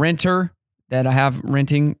a renter that I have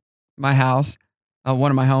renting my house,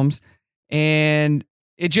 one of my homes. And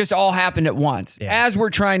it just all happened at once as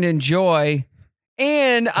we're trying to enjoy.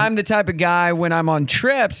 And I'm the type of guy, when I'm on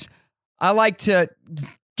trips, I like to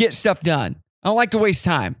get stuff done. I don't like to waste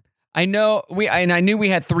time. I knew we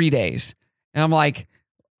had 3 days, and I'm like,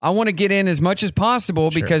 I want to get in as much as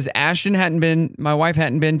possible because my wife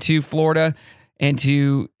hadn't been to Florida and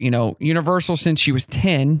to, Universal since she was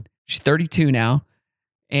 10. She's 32 now.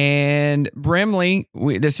 And Brimley,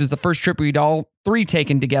 this is the first trip we'd all three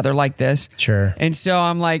taken together like this. Sure. And so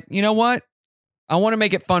I'm like, you know what? I want to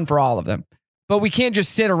make it fun for all of them. But we can't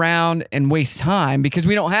just sit around and waste time because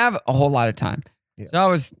we don't have a whole lot of time. Yeah. So I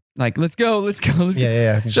was like, let's go.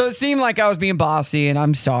 Yeah. So it seemed like I was being bossy, and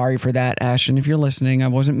I'm sorry for that, Ashton. If you're listening, I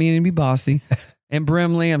wasn't meaning to be bossy. And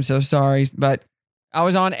Brimley, I'm so sorry. But I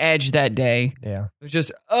was on edge that day. Yeah. It was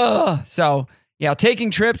just, So, yeah,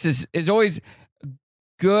 taking trips is always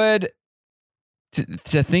good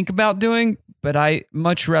to think about doing, but I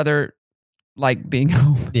much rather like being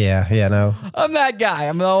home. Yeah, no. I'm that guy.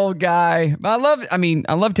 I'm the old guy. I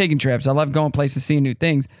love taking trips. I love going places, seeing new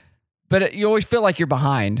things. But you always feel like you're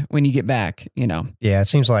behind when you get back, Yeah, it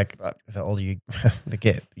seems like the older you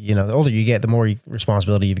get, the more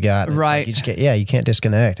responsibility you've got. Right. Like you can't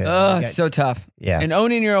disconnect. It's so tough. Yeah. And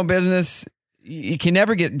owning your own business, you can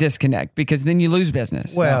never get disconnect because then you lose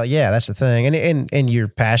business. Well, yeah, that's the thing. And you're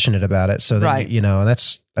passionate about it. So then, and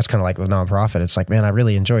that's kind of like with nonprofit. It's like, man, I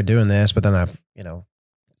really enjoy doing this, but then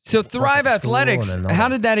So Thrive Athletics, how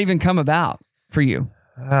did that even come about for you?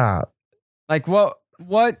 Like what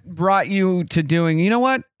brought you to doing, you know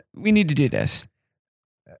what? We need to do this.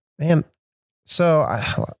 Man, so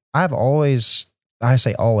I've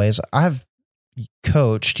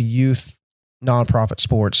coached youth nonprofit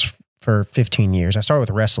sports for 15 years. I started with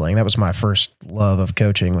wrestling. That was my first love of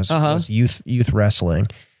coaching was youth wrestling.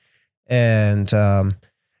 And I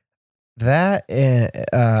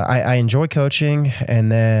enjoy coaching,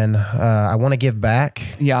 and then I want to give back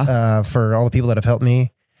for all the people that have helped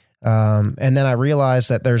me. And then I realized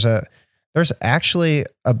that there's actually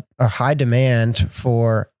a high demand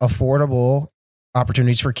for affordable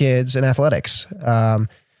opportunities for kids in athletics.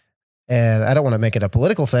 And I don't want to make it a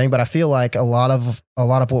political thing, but I feel like a lot of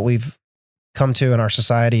what we've come to in our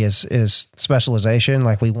society is specialization.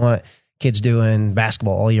 Like we want kids doing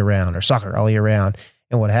basketball all year round or soccer all year round.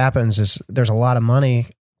 And what happens is there's a lot of money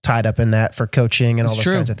tied up in that for coaching and all those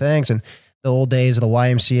kinds of things. And the old days of the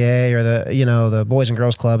YMCA or the Boys and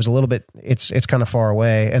Girls Club is a little bit, it's kind of far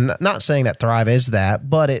away. And not saying that Thrive is that,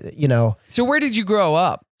 but So where did you grow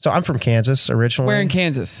up? So I'm from Kansas originally. Where in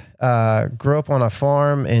Kansas? Grew up on a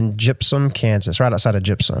farm in Gypsum, Kansas, right outside of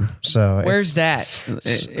Gypsum. So where's that?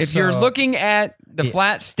 If you're looking at the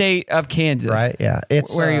flat state of Kansas, right? Yeah,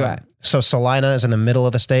 where are you at? So Salina is in the middle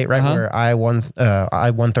of the state, right where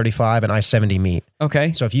I-135 and I-70 meet.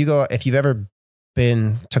 Okay. So if you've ever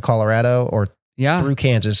been to Colorado or through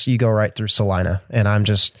Kansas, you go right through Salina, and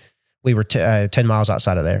we were 10 miles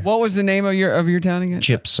outside of there. What was the name of your town again?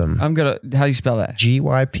 Gypsum. how do you spell that?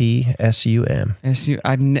 Gypsum.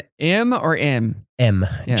 M or M? M.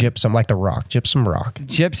 Yeah. Gypsum, like the rock. Gypsum rock.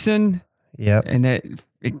 Gypsum. Yep. And that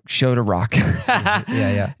big show to rock.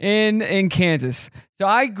 Yeah. In Kansas. So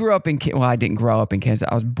I grew up I didn't grow up in Kansas.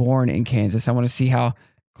 I was born in Kansas. I want to see how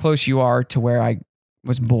close you are to where I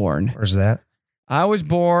was born. Where's that? I was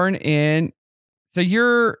born in, so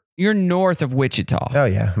you're north of Wichita. Oh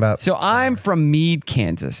yeah. So I'm from Meade,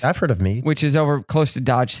 Kansas. I've heard of Meade. Which is over close to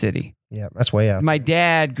Dodge City. Yeah, that's way out. My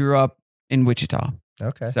dad grew up in Wichita.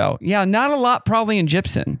 Okay. So yeah, not a lot probably in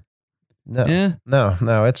Gypsum. No, Yeah.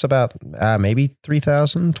 no. It's about maybe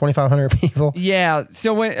 3,000, 2,500 people. Yeah.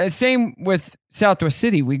 So when same with Southwest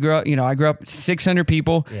City, we grew up. I grew up 600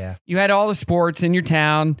 people. Yeah. You had all the sports in your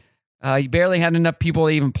town. You barely had enough people to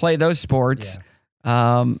even play those sports.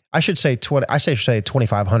 I should say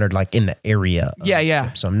 2,500, like in the area. Yeah.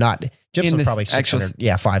 Gypsum, not Gypsum, this probably 600. actual-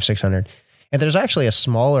 Yeah, 500-600. And there's actually a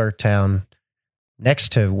smaller town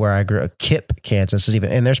next to where I grew up, Kip, Kansas,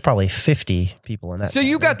 and there's probably 50 people in that. So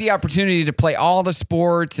you got the opportunity to play all the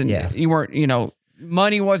sports, and you weren't,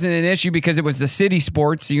 money wasn't an issue because it was the city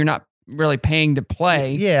sports. So you're not really paying to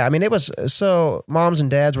play. Yeah, I mean, it was so moms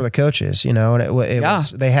and dads were the coaches, and it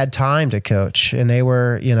was they had time to coach, and they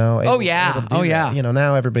were, able to do that.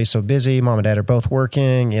 Now everybody's so busy. Mom and dad are both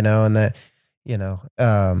working, and that,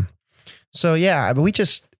 so yeah, I mean,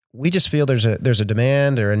 we just feel there's a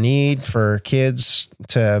demand or a need for kids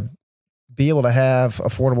to be able to have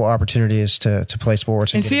affordable opportunities to play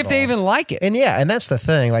sports And see if they even like it. And and that's the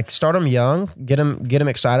thing. Like, start them young, get them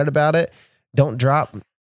excited about it. Don't drop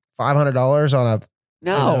 $500 on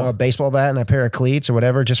a baseball bat and a pair of cleats or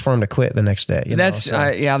whatever just for them to quit the next day. That's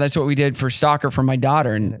what we did for soccer for my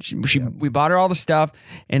daughter, and we bought her all the stuff,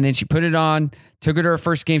 and then she put it on, took her to her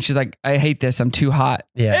first game. She's like, I hate this. I'm too hot.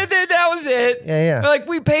 Yeah. And then that was it. Yeah. We're like,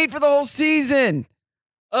 we paid for the whole season.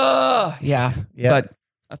 Yeah. But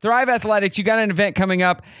Thrive Athletics, you got an event coming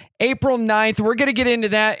up April 9th. We're going to get into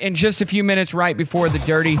that in just a few minutes right before the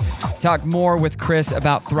Dirty. Talk more with Chris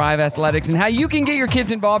about Thrive Athletics and how you can get your kids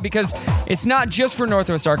involved, because it's not just for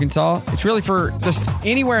Northwest Arkansas. It's really for just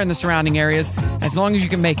anywhere in the surrounding areas, as long as you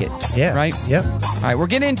can make it. Yeah. Right? Yep. All right, we're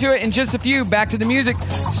getting into it in just a few. Back to the music.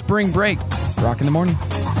 Spring Break. Brock in the Morning.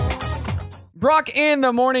 Brock in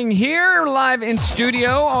the Morning here, live in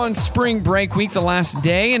studio on Spring Break week, the last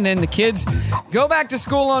day. And then the kids go back to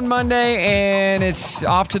school on Monday, and it's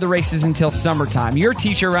off to the races until summertime. You're a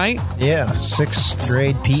teacher, right? Yeah, 6th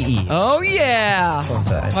grade PE. Oh, yeah. Fun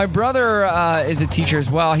time. My brother is a teacher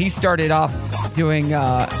as well. He started off doing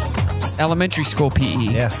elementary school PE.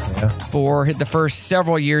 Yeah. For the first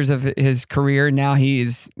several years of his career. Now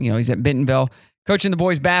he's at Bentonville, coaching the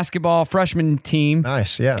boys basketball freshman team.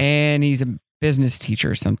 Nice, yeah. And he's a business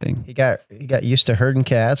teacher or something. He got used to herding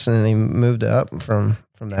cats, and he moved up from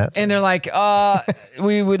that. And they're like,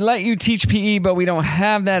 we would let you teach PE, but we don't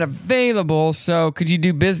have that available. So could you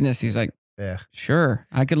do business? He's like, yeah, sure,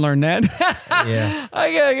 I can learn that. Yeah,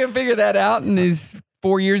 I can figure that out. And he's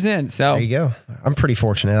 4 years in. So there you go. I'm pretty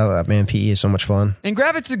fortunate. Man, PE is so much fun. And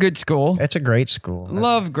Gravit's a good school. It's a great school.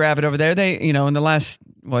 Love Gravit over there. They, in the last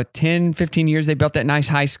 10, 15 years, they built that nice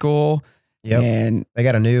high school. Yep. And they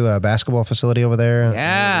got a new basketball facility over there.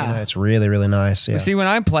 Yeah. It's really, really nice. Yeah. See, when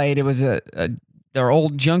I played, it was their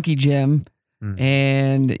old junky gym.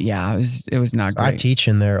 And it was not great. I teach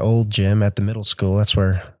in their old gym at the middle school. That's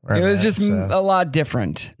where it was just a lot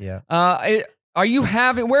different. Yeah. Where are you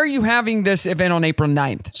having this event on April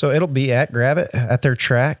 9th? So it'll be at Gravit at their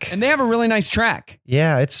track. And they have a really nice track.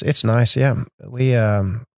 Yeah, it's nice. Yeah.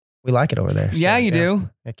 We like it over there. Yeah, you do.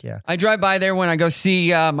 Heck yeah. I drive by there when I go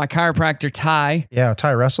see my chiropractor, Ty. Yeah,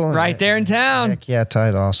 Ty Russell. Right there in town. Heck yeah,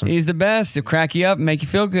 Ty's awesome. He's the best. He'll crack you up and make you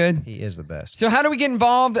feel good. He is the best. So how do we get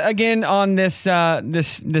involved again on this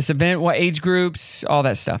this event? What age groups? All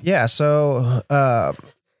that stuff. Yeah, so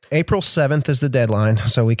April 7th is the deadline,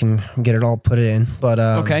 so we can get it all put in. But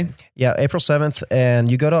okay. Yeah, April 7th,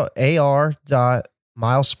 and you go to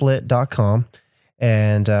ar.milesplit.com.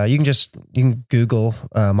 And you can Google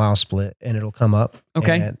MileSplit and it'll come up.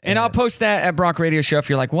 Okay. And I'll post that at Brock Radio Show if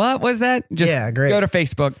you're like, what was that? Just great. Go to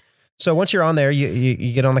Facebook. So once you're on there,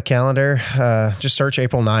 you get on the calendar, just search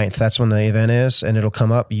April 9th. That's when the event is, and it'll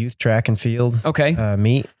come up, Youth Track and Field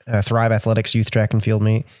meet, Thrive Athletics Youth Track and Field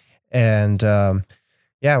meet. And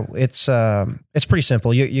it's pretty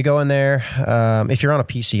simple. You go in there. If you're on a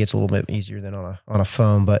PC, it's a little bit easier than on a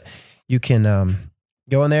phone, but you can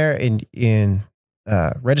go in there and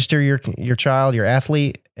register your child, your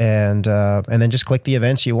athlete, and then just click the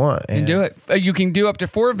events you want and do it. You can do up to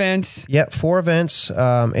 4 events. Yep, 4 events.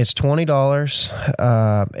 It's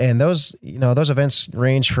 $20, and those events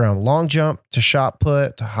range from long jump to shot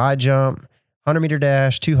put to high jump, 100-meter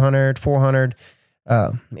dash, 200, 400.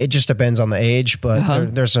 It just depends on the age,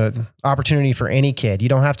 but there's an opportunity for any kid. You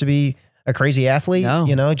don't have to be a crazy athlete,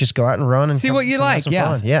 just go out and run and see what you like. Have some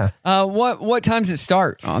fun. Yeah. What times it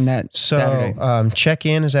start on that Saturday?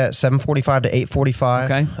 Check-in is at 7:45 to 8:45.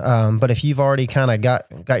 Okay. But if you've already kind of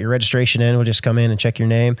got your registration in, we'll just come in and check your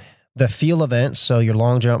name. The field events, so your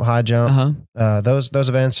long jump, high jump, those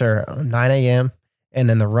events are 9 a.m. And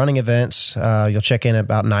then the running events, you'll check in at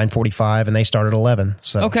about 9:45, and they start at 11.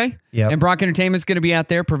 So okay. Yeah. And Brock Entertainment's going to be out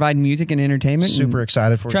there providing music and entertainment. Super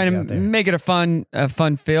excited for trying you to make it a fun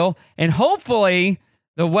feel, and hopefully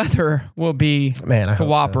the weather will be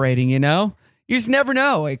cooperating. You just never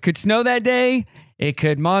know. It could snow that day. It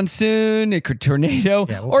could monsoon. It could tornado,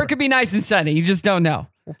 or it could be nice and sunny. You just don't know.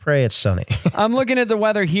 We'll pray it's sunny. I'm looking at the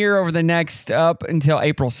weather here over the next up until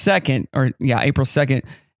April 2nd, April 2nd.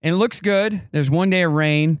 And it looks good. There's one day of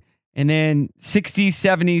rain, and then 60s,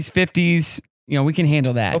 70s, 50s. We can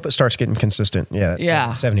handle that. Hope it starts getting consistent.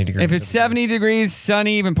 Yeah. 70 degrees. If it's 70 degrees,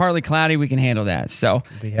 sunny, even partly cloudy, we can handle that. So,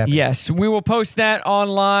 yes, we will post that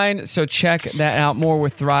online. So check that out more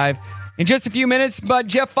with Thrive in just a few minutes. But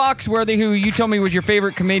Jeff Foxworthy, who you told me was your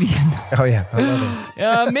favorite comedian. Oh, yeah. I love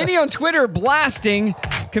him. Many on Twitter blasting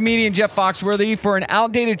comedian Jeff Foxworthy for an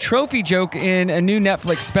outdated trophy joke in a new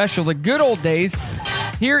Netflix special, The Good Old Days.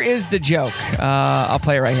 Here is the joke. I'll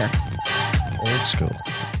play it right here. Old school.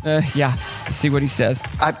 See what he says.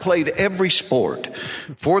 I played every sport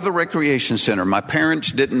for the recreation center. My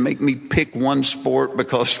parents didn't make me pick one sport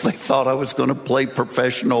because they thought I was going to play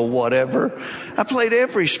professional whatever. I played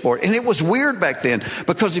every sport. And it was weird back then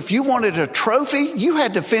because if you wanted a trophy, you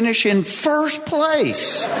had to finish in first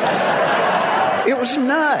place. It was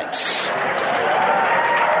nuts.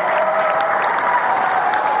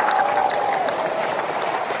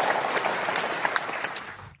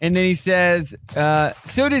 And then he says,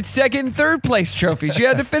 so did second and third place trophies. You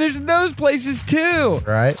had to finish those places too.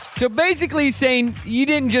 Right. So basically he's saying you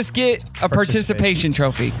didn't just get a participation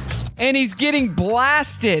trophy. And he's getting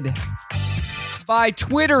blasted by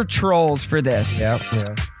Twitter trolls for this. Yeah.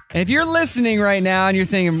 And if you're listening right now and you're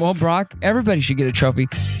thinking, well, Brock, everybody should get a trophy,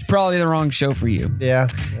 it's probably the wrong show for you. Yeah.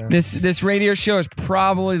 This radio show is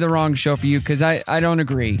probably the wrong show for you because I don't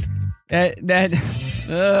agree. Hard.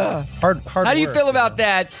 How do you feel about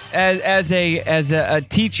that as a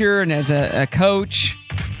teacher and as a coach?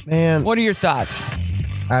 Man, what are your thoughts?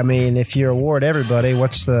 I mean, if you award everybody,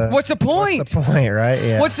 what's the point? What's the point, right?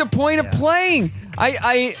 Yeah. What's the point of playing?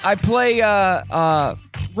 I play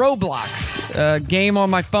Roblox, a game on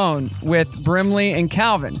my phone with Brimley and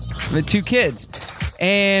Calvin, the two kids.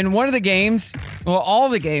 And one of the games, all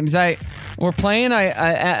the games we're playing, I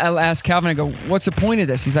asked Calvin, I go, what's the point of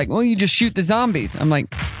this? He's like, well, you just shoot the zombies. I'm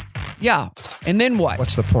like, yeah. And then what?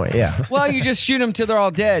 What's the point? Yeah. Well, you just shoot them till they're all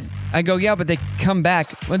dead. I go, yeah, but they come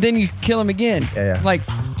back. Well, then you kill them again. Yeah. Like,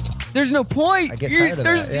 there's no point. I get tired of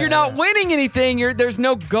that. You're not winning anything. There's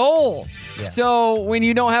no goal. Yeah. So when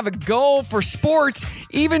you don't have a goal for sports,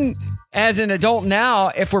 even as an adult now,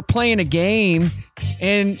 if we're playing a game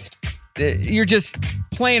and you're just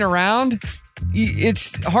playing around,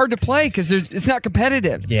 it's hard to play because it's not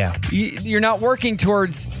competitive. Yeah. You're not working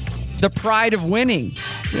towards the pride of winning.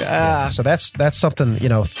 Yeah. So that's something,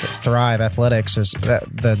 Thrive Athletics is that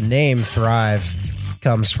the name Thrive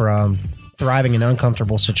comes from thriving in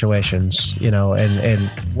uncomfortable situations,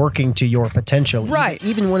 and working to your potential. Right.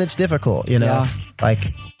 Even when it's difficult, like,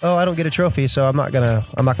 oh, I don't get a trophy, so I'm not gonna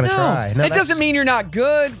try. No, it doesn't mean you're not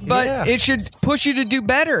good, but it should push you to do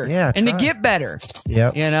better and to get better. Yeah.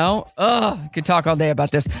 Could talk all day about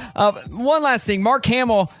this. One last thing. Mark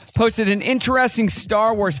Hamill posted an interesting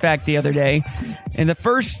Star Wars fact the other day. In the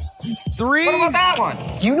first 3 What about that one?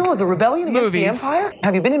 You know of the rebellion against the Empire?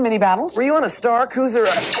 Have you been in many battles? Were you on a Star Cruiser?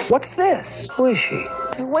 What's this? Who is she?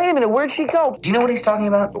 Wait a minute, where'd she go? Do you know what he's talking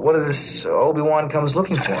about? What is this Obi-Wan comes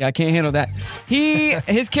looking for? Yeah, I can't handle that.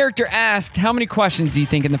 His character asked, how many questions do you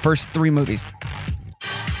think in the first 3 movies?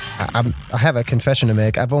 I have a confession to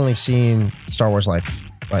make. I've only seen Star Wars like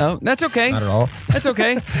oh, that's okay. Not at all. That's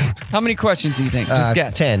okay. How many questions do you think? Just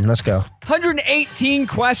guess. 10. Let's go. 118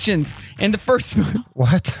 questions in the first movie.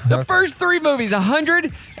 What? The first 3 movies,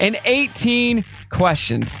 118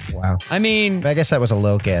 questions. Wow. I mean, I guess that was a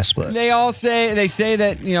low guess, but they say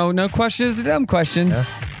that, no question is a dumb question. Yeah.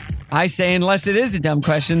 I say unless it is a dumb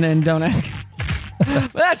question, then don't ask.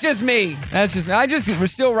 That's just me. I just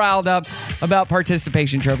was still riled up about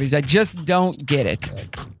participation trophies. I just don't get it.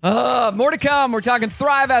 More to come. We're talking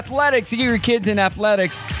Thrive Athletics. You get your kids in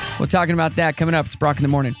athletics. We're talking about that coming up. It's Brock in the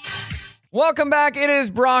Morning. Welcome back. It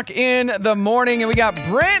is Brock in the Morning, and we got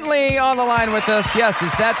Brantley on the line with us. Yes,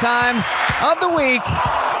 it's that time of the week.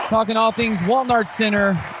 Talking all things Walton Arts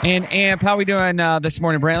Center and AMP. How we doing this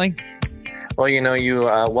morning, Brantley? Well, you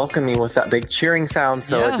welcome me with that big cheering sound,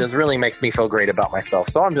 so it just really makes me feel great about myself.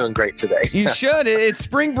 So I'm doing great today. You should. It's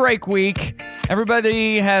spring break week.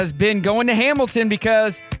 Everybody has been going to Hamilton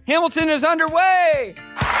because Hamilton is underway.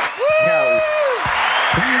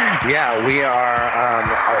 Yeah, we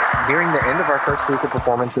are nearing the end of our first week of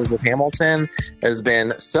performances with Hamilton. It has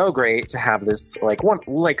been so great to have this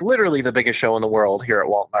literally the biggest show in the world here at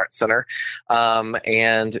Walton Arts Center.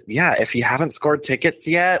 And yeah, if you haven't scored tickets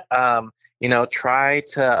yet, try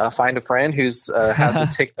to find a friend who's has an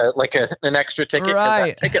extra ticket, because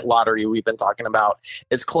that ticket lottery we've been talking about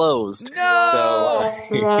is closed. No! So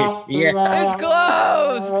yeah, it's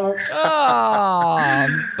closed. Oh,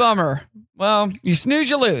 bummer. Well, you snooze,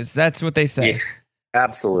 you lose. That's what they say. Yeah,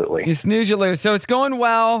 absolutely. You snooze, you lose. So it's going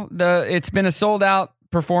well. It's been a sold out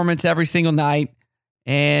performance every single night.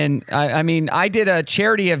 And I did a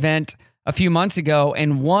charity event a few months ago,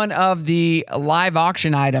 and one of the live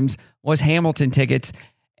auction items was Hamilton tickets,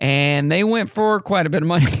 and they went for quite a bit of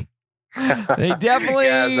money. They definitely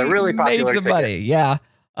it's a really popular made some money. Yeah.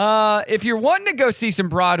 If you're wanting to go see some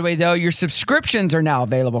Broadway, though, your subscriptions are now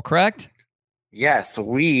available, correct? Yes,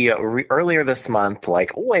 we earlier this month,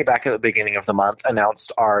 way back at the beginning of the month,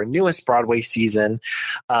 announced our newest Broadway season.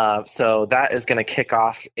 So that is going to kick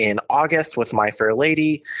off in August with My Fair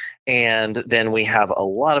Lady. And then we have a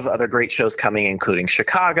lot of other great shows coming, including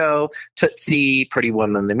Chicago, Tootsie, Pretty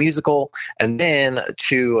Woman the Musical, and then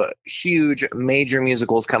 2 huge major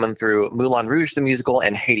musicals coming through, Moulin Rouge the Musical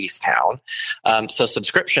and Hadestown. So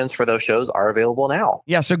subscriptions for those shows are available now.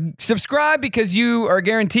 Yeah, so subscribe because you are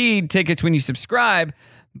guaranteed tickets when you subscribe.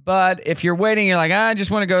 But if you're waiting, you're like, I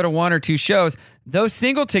just want to go to 1 or 2 shows. Those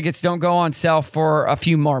single tickets don't go on sale for a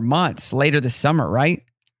few more months later this summer, right?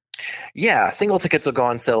 Yeah, single tickets will go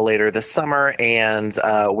on sale later this summer, and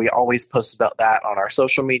we always post about that on our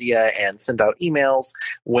social media and send out emails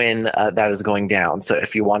when that is going down. So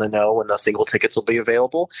if you want to know when those single tickets will be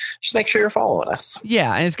available, just make sure you're following us.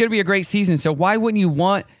 Yeah, and it's going to be a great season. So why wouldn't you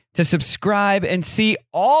want to subscribe and see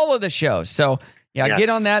all of the shows? So get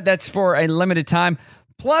on that. That's for a limited time.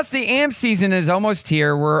 Plus, the AMP season is almost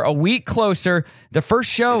here. We're a week closer. The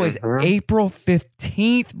first show is April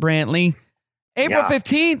 15th, Brantley. April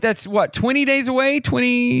 15th, that's what, 20 days away?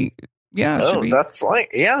 20, that's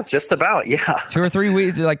just about, 2 or 3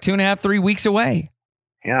 weeks, 2.5, 3 weeks away.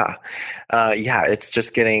 Yeah. It's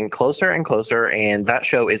just getting closer and closer, and that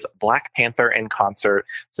show is Black Panther in concert.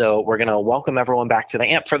 So we're going to welcome everyone back to the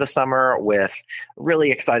AMP for the summer with really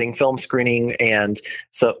exciting film screening. And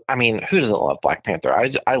so, who doesn't love Black Panther?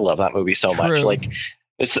 I love that movie so much.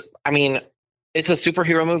 It's a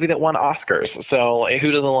superhero movie that won Oscars. So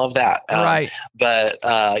who doesn't love that? Right. But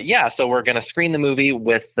so we're going to screen the movie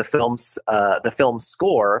with the film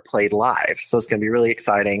score played live. So it's going to be really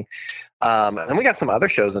exciting. And we got some other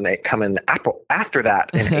shows coming after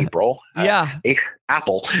that in April.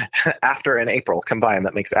 Apple after in April combined,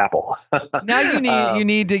 that makes Apple. Now you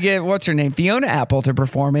need to get, what's her name, Fiona Apple, to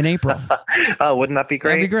perform in April. Oh, wouldn't that be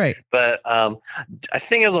great? That'd be great. But I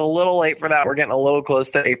think it's a little late for that. We're getting a little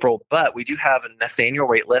close to April, but we do have Nathaniel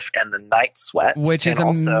Rateliff and the Night Sweats, which is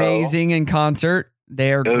amazing in concert.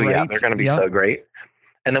 They're great. Yeah, they're going to be so great.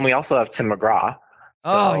 And then we also have Tim McGraw.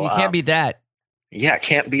 So, you can't beat that. Yeah,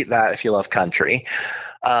 can't beat that if you love country.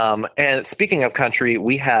 And speaking of country,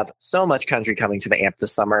 we have so much country coming to the AMP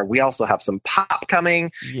this summer. We also have some pop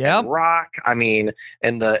coming. Yep. Rock. In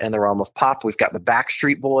the realm of pop, we've got the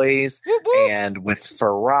Backstreet Boys. Whoop, whoop. And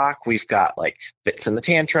for rock, we've got Fitz and the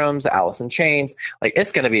Tantrums, Alice in Chains.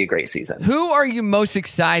 It's going to be a great season. Who are you most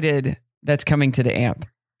excited that's coming to the AMP?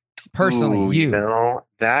 Personally,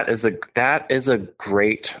 that is a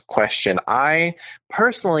great question. I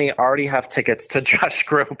personally already have tickets to Josh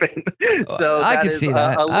Groban, so I can see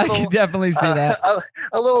that. I can definitely see that.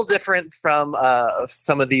 A little different from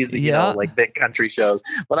some of these, big country shows,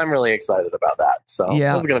 but I'm really excited about that. So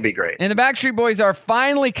it's going to be great. And the Backstreet Boys are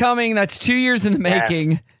finally coming. That's 2 years in the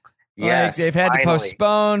making. Yes, they've had to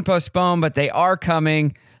postpone, but they are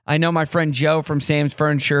coming. I know my friend Joe from Sam's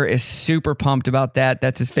Furniture is super pumped about that.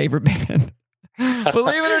 That's his favorite band.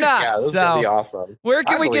 Believe it or not. This is going to be awesome. Where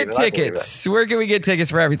can we get tickets? Where can we get tickets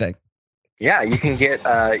for everything? Yeah, you can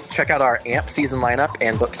check out our AMP season lineup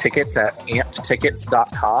and book tickets at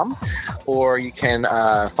amptickets.com, or you can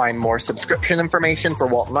find more subscription information for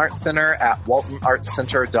Walton Arts Center at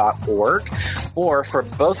waltonartscenter.org. Or for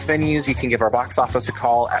both venues, you can give our box office a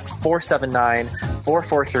call at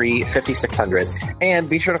 479-443-5600. And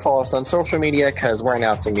be sure to follow us on social media because we're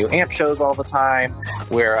announcing new AMP shows all the time.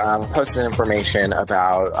 We're posting information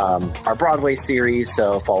about our Broadway series,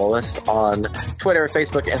 so follow us on Twitter,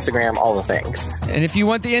 Facebook, Instagram, all the things. things. And if you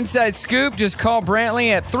want the inside scoop, just call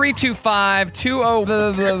Brantley at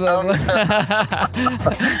 325-20.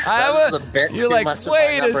 That was a bit You're too like, much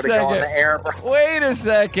wait of my a number to go on second. the air. Wait a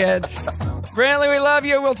second. Brantley, we love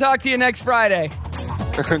you. We'll talk to you next Friday.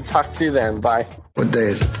 Talk to you then. Bye. What day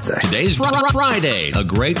is it today? Today's Friday, a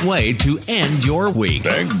great way to end your week.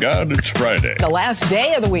 Thank God it's Friday. The last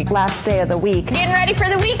day of the week. Last day of the week. Getting ready for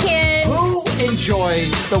the weekend. Who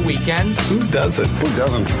enjoys the weekends? Who doesn't? Who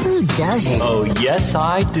doesn't? Who doesn't? Oh, yes,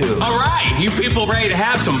 I do. All right, you people ready to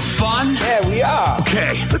have some fun? Yeah, we are.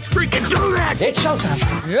 Okay, let's freaking do this. It's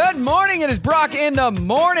showtime. Good morning. It is Brock in the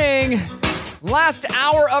morning. Last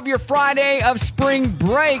hour of your Friday of spring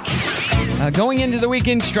break. Going into the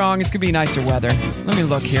weekend strong. It's going to be nicer weather. Let me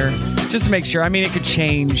look here just to make sure. I mean, it could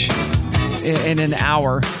change in an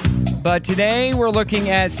hour. But today we're looking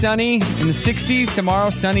at sunny in the 60s. Tomorrow,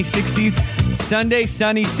 sunny 60s. Sunday,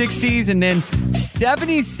 sunny 60s. And then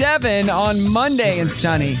 77 on Monday and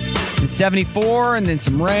sunny. And 74 and then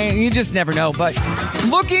some rain. You just never know. But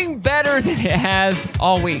looking better than it has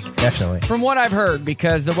all week. Definitely. From what I've heard,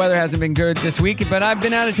 because the weather hasn't been good this week. But I've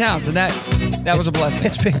been out of town. So that was a blessing.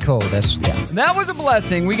 It's been cold. That was a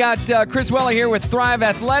blessing. We got Chris Weller here with Thrive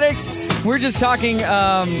Athletics. We're just talking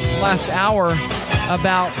last hour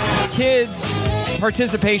about kids'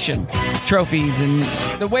 participation trophies and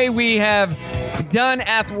the way we have done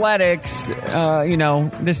athletics,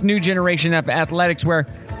 this new generation of athletics where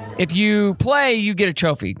if you play, you get a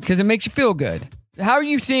trophy because it makes you feel good. How are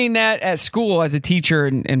you seeing that at school as a teacher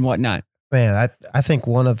and whatnot? Man, I think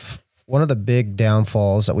one of the big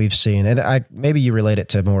downfalls that we've seen, and maybe you relate it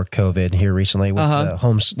to more COVID here recently with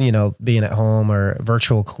homes, being at home or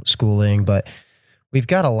virtual schooling, but we've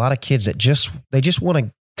got a lot of kids that just want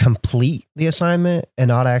to complete the assignment and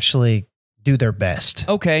not actually do their best.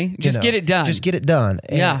 Okay, just get it done. Just get it done.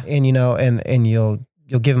 And, yeah, and you'll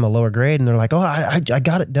give them a lower grade, and they're like, "Oh, I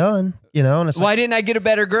got it done." And it's why didn't I get a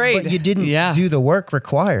better grade? But you didn't do the work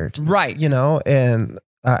required, right? And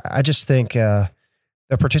I just think the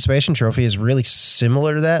participation trophy is really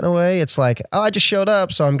similar to that in a way. It's like, oh, I just showed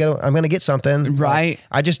up, so I'm gonna get something, right?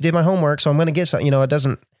 I just did my homework, so I'm gonna get something.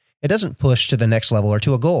 It doesn't push to the next level or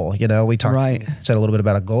to a goal. We said a little bit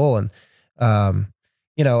about a goal, and I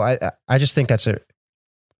just think that's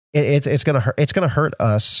it's gonna hurt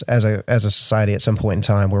us as a society at some point in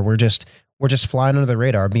time where we're just flying under the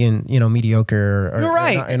radar, being mediocre, or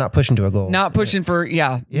not pushing to a goal, not pushing for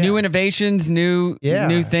new innovations, new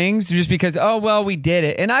things, just because we did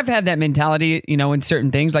it. And I've had that mentality, in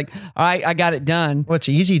certain things, like, all right, I got it done. Well, it's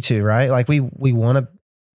easy to, right? Like we want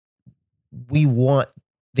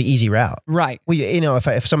the easy route, right?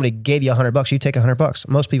 If somebody gave you $100, you take $100.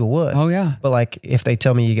 Most people would. Oh yeah. But like if they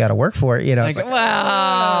tell me you got to work for it, it's like,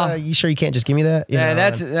 wow, you sure you can't just give me that?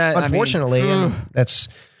 That's unfortunately, that's.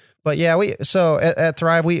 But yeah, at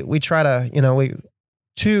Thrive we try to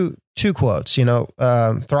two quotes,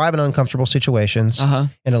 thrive in uncomfortable situations, and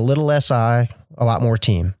a little SI, a lot more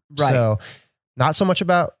team. Right. So not so much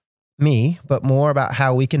about me, but more about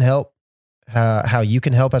how we can help, how you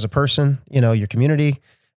can help as a person, your community.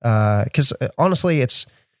 Because honestly, it's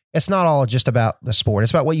not all just about the sport.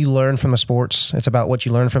 It's about what you learn from the sports. It's about what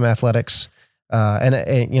you learn from athletics.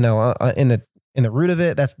 In the root of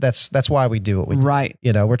it, that's why we do what we do. Right.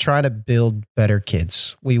 We're trying to build better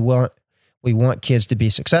kids. We want kids to be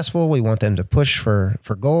successful. We want them to push for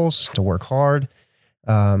goals, to work hard,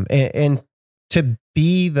 and to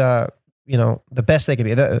be the best they can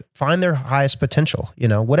be. Find their highest potential.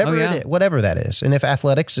 Whatever that is. And if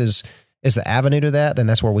athletics is the avenue to that, then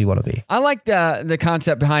that's where we want to be. I like the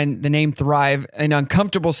concept behind the name Thrive in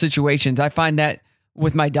uncomfortable situations. I find that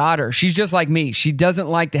with my daughter, she's just like me. She doesn't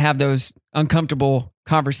like to have those uncomfortable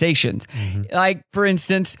conversations. Mm-hmm. Like, for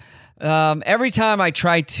instance, every time I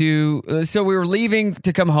try to, so we were leaving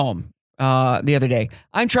to come home the other day.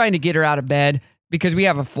 I'm trying to get her out of bed because we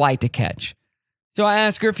have a flight to catch. So I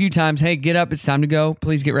ask her a few times, hey, get up. It's time to go.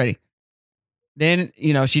 Please get ready. Then,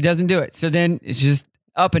 she doesn't do it. So then it's just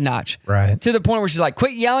up a notch. Right. To the point where she's like,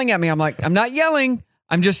 quit yelling at me. I'm like, I'm not yelling.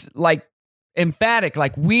 I'm just like, emphatic,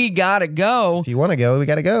 like, we gotta go. If you want to go, we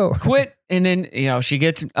gotta go. Quit. And then she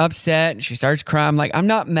gets upset and she starts crying. I'm like, I'm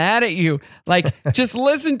not mad at you, like, just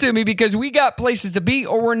listen to me, because we got places to be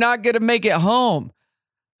or we're not gonna make it home.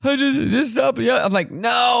 Just stop. Yeah, I'm like,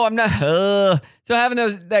 no, I'm not. So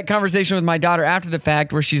having that conversation with my daughter after the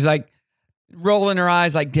fact, where she's like rolling her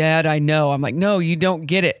eyes like, Dad, I know. I'm like, no, you don't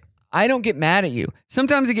get it. I don't get mad at you.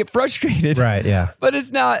 Sometimes I get frustrated, right? Yeah, but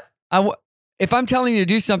it's not. If I'm telling you to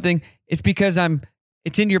do something, it's because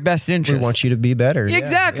it's in your best interest. We want you to be better.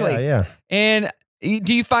 Exactly. Yeah. And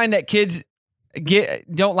do you find that kids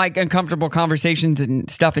don't like uncomfortable conversations and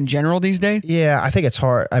stuff in general these days? Yeah, I think it's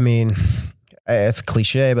hard. I mean, it's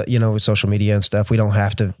cliche, but with social media and stuff, we don't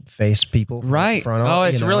have to face people right. in front of. Oh,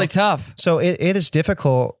 it's really tough. So it is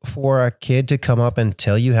difficult for a kid to come up and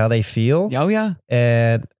tell you how they feel. Oh yeah,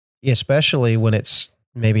 and especially when it's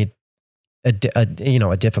maybe a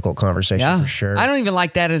difficult conversation for sure. I don't even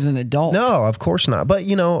like that as an adult. No, of course not. But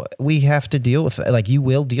we have to deal with it. Like you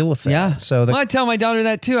will deal with that. Yeah. So I tell my daughter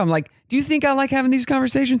that too. I'm like, do you think I like having these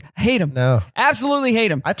conversations? I hate them. No, absolutely hate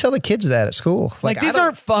them. I tell the kids that at school. Like these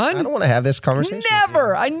aren't fun. I don't want to have this conversation.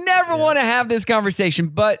 Never. I never want to have this conversation,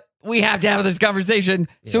 but we have to have this conversation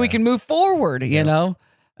so we can move forward. You know,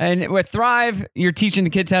 and with Thrive, you're teaching the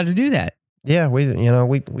kids how to do that. Yeah, we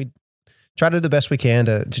try to do the best we can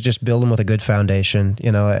to just build them with a good foundation,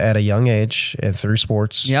 at a young age and through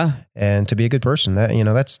sports. Yeah. And to be a good person.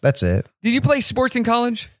 That's it. Did you play sports in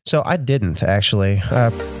college? So I didn't actually.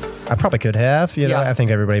 I probably could have, I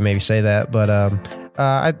think everybody maybe say that, but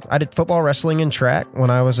I did football, wrestling, and track when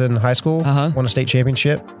I was in high school. Won a state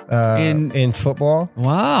championship in football.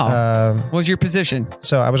 Wow. What was your position?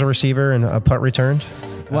 So I was a receiver and a punt returned.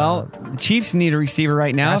 Well, the Chiefs need a receiver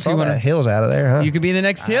right now. I saw that Hill's out of there, huh? You could be the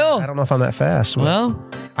next Hill. I don't know if I'm that fast. Well,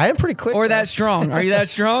 I am pretty quick. Or that strong. Are you that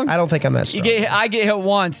strong? I don't think I'm that strong. I get hit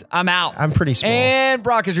once, I'm out. I'm pretty small. And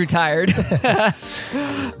Brock is retired.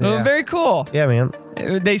 Well, very cool. Yeah, man.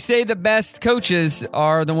 They say the best coaches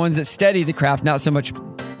are the ones that study the craft, not so much,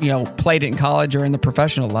 played it in college or in the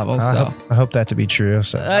professional level. I hope that to be true.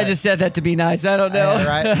 So I just said that to be nice. I don't know.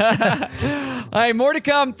 Right. All right, more to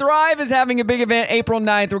come. Thrive is having a big event April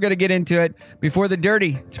 9th. We're going to get into it. Before the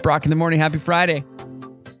Dirty, it's Brock in the Morning. Happy Friday.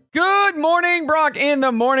 Good morning, Brock in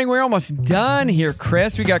the Morning. We're almost done here,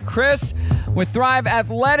 Chris. We got Chris with Thrive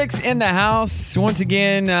Athletics in the house. Once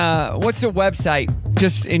again, what's the website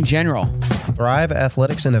just in general?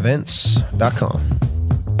 ThriveAthleticsandEvents.com.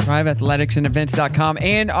 ThriveAthleticsandEvents.com.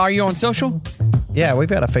 And are you on social? Yeah, we've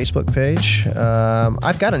got a Facebook page.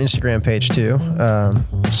 I've got an Instagram page too.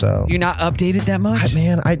 So you're not updated that much,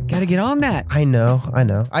 I gotta get on that. I know.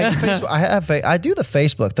 I do the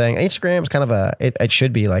Facebook thing. Instagram is kind of it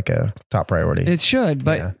should be like a top priority. It should,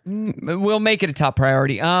 but we'll make it a top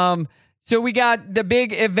priority. So we got the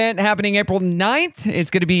big event happening April 9th.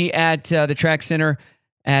 It's going to be at the track center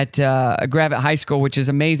at Gravette High School, which is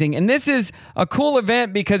amazing. And this is a cool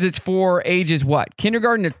event because it's for ages what?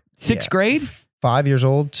 Kindergarten to sixth grade? 5 years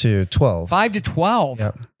old to 12. 5 to 12.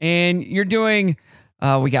 Yep. And you're doing,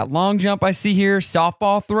 we got long jump, I see here,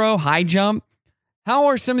 softball throw, high jump. How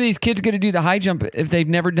are some of these kids going to do the high jump if they've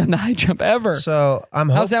never done the high jump ever? So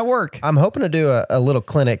how's that work? I'm hoping to do a little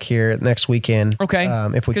clinic here next weekend. Okay.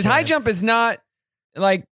 If we Because high jump is not,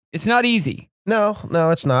 it's not easy. No,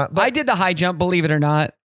 it's not. I did the high jump, believe it or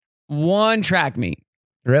not. One track meet.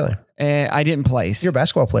 Really? I didn't place. You're a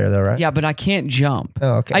basketball player though, right? Yeah, but I can't jump.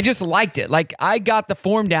 Oh, okay. I just liked it. Like I got the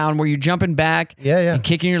form down where you're jumping back and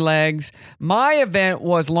kicking your legs. My event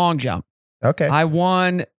was long jump. Okay. I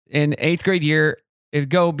won in 8th grade year. It'd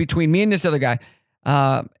go between me and this other guy.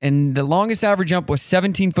 And the longest I ever jumped was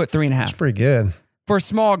 17 foot 3.5. That's pretty good. For a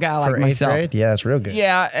small guy like myself. 8th grade? Yeah, it's real good.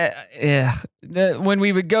 Yeah. When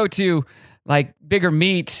we would go to like bigger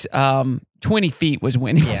meets, 20 feet was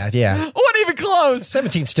winning. Yeah. Wasn't even close.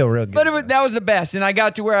 17's still real good. But that was the best. And I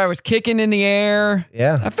got to where I was kicking in the air.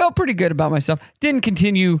 Yeah. I felt pretty good about myself. Didn't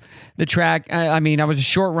continue the track. I mean, I was a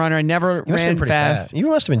short runner. I never ran fast. You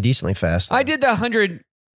must have been decently fast. I did the 100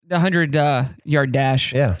 yard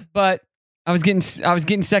dash. Yeah. But I was getting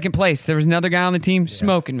second place. There was another guy on the team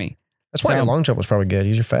smoking me. That's why your long jump was probably good.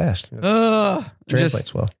 You're fast.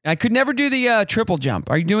 Translates well. I could never do the triple jump.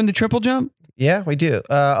 Are you doing the triple jump? Yeah, we do.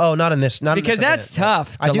 Not in this. Because that's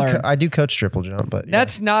tough to learn. I do coach triple jump, but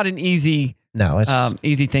that's not an easy. No, it's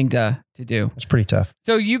easy thing to do. It's pretty tough.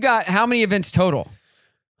 So you got how many events total?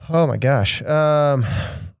 Oh my gosh.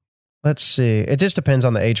 Let's see. It just depends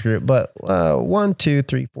on the age group, but 1, 2,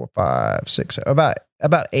 3, 4, 5, 6, about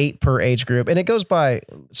 8 per age group, and it goes by.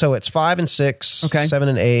 So it's 5 and 6, 7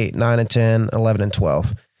 and 8, 9 and 10, 11 and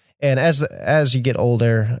 12. And as you get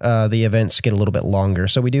older, the events get a little bit longer.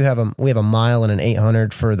 So we have a mile and an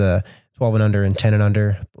 800 for the 12 and under and 10 and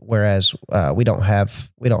under. Whereas we don't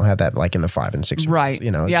have that like in the 5 and 6. Right.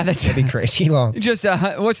 Yeah, that'd be crazy long. Just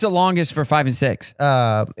what's the longest for 5 and 6?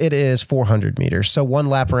 It is 400 meters. So one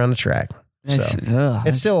lap around the track.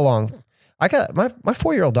 It's still a long. I got my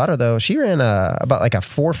 4-year-old daughter though. She ran about like a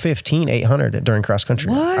 4:15 800 during cross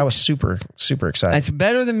country. What? I was super excited. That's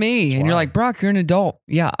better than me. And you're like, Brock, you're an adult.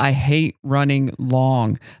 Yeah, I hate running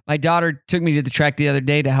long. My daughter took me to the track the other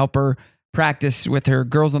day to help her practice with her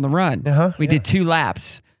Girls on the Run. We did 2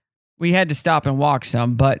 laps. We had to stop and walk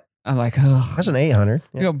some, but I'm like, oh. That's an 800.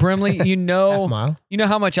 You know, Brimley, you know, Half mile. you know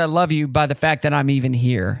how much I love you by the fact that I'm even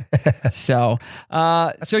here. So,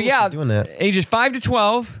 cool yeah, she's doing that. ages 5 to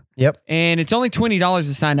 12. Yep. And it's only $20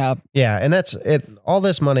 to sign up. Yeah, and that's it. All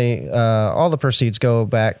this money, all the proceeds go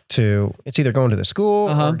back to, it's either going to the school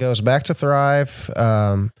or it goes back to Thrive.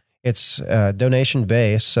 It's donation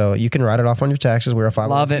based, so you can write it off on your taxes. We're a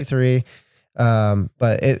 501c3.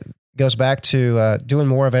 But it goes back to doing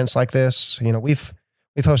more events like this. You know, we've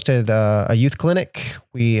hosted a youth clinic.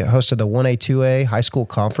 We hosted the 1A, 2A high school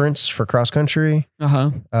conference for cross country.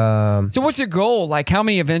 So what's your goal? Like, how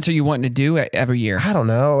many events are you wanting to do every year? I don't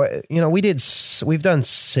know. You know, we've done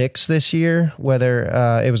 6 this year. Whether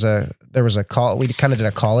we kind of did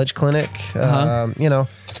a college clinic. You know,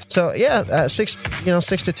 so yeah, 6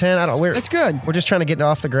 to 10. That's good. We're just trying to get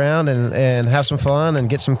off the ground and have some fun and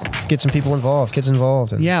get some people involved, kids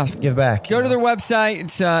involved, and give back. Go to their website.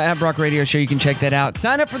 It's at Brock Radio Show. You can check that out.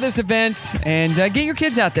 Sign up for this event and get your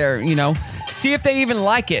kids out there. You know, see if they even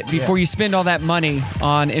like it before you spend all that money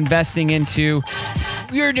on investing into.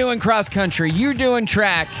 You're doing cross country. You're doing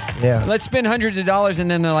track. Yeah. Let's spend hundreds of dollars,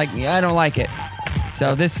 and then they're like, yeah, I don't like it.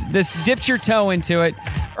 So this dips your toe into it,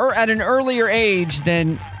 or at an earlier age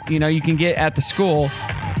than you can get at the school.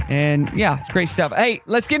 And yeah, it's great stuff. Hey,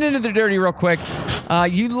 let's get into the dirty real quick.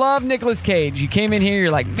 You love Nicolas Cage. You came in here,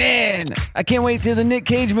 you're like, man, I can't wait till the Nick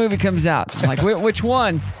Cage movie comes out. I'm like, which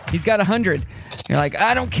one? He's got 100. You're like,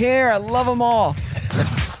 I don't care. I love them all.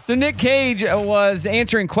 So Nick Cage was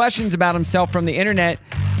answering questions about himself from the internet.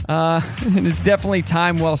 And it's definitely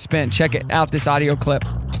time well spent. Check it out, this audio clip.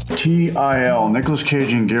 TIL, Nicolas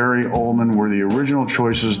Cage and Gary Oldman were the original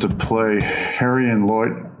choices to play Harry and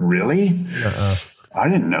Lloyd. Really? I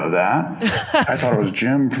didn't know that. I thought it was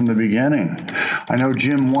Jim from the beginning. I know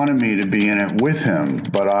Jim wanted me to be in it with him,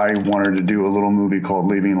 but I wanted to do a little movie called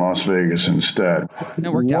Leaving Las Vegas instead.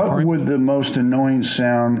 That worked out for him. What would the most annoying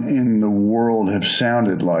sound in the world have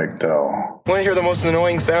sounded like, though? Want to hear the most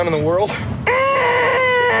annoying sound in the world?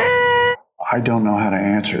 I don't know how to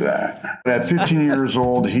answer that. At 15 years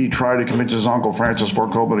old, he tried to convince his uncle, Francis Ford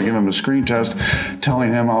Coppola, to give him a screen test,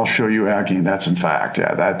 telling him, I'll show you acting. That's in fact,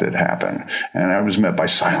 yeah, that did happen. And I was met by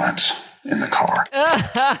silence in the car.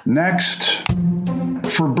 Next,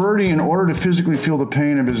 for Birdie, in order to physically feel the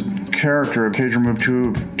pain of his character, Cage removed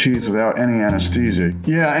 2 teeth without any anesthesia.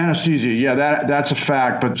 Yeah, anesthesia. Yeah, that's a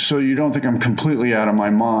fact. But so you don't think I'm completely out of my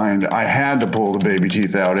mind, I had to pull the baby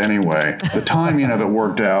teeth out anyway. The timing of it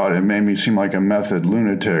worked out. It made me seem like a method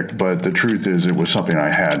lunatic, but the truth is it was something I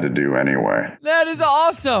had to do anyway. That is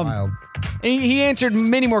awesome. Wild. He answered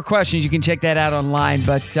many more questions. You can check that out online.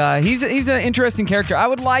 But he's an interesting character. I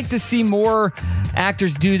would like to see more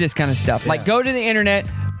actors do this kind of stuff. Like, go to the internet,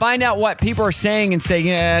 find out what people are saying and say,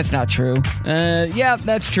 yeah, that's not true. Yeah,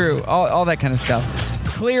 that's true. All that kind of stuff.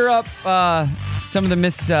 Clear up some of the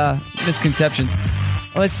misconceptions.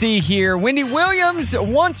 Let's see here. Wendy Williams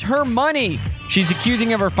wants her money. She's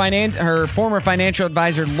accusing of her former financial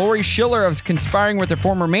advisor, Lori Schiller, of conspiring with her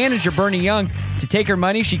former manager, Bernie Young, to take her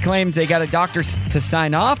money. She claims they got a doctor to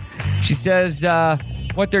sign off. She says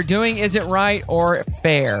what they're doing isn't right or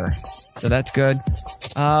fair. So that's good.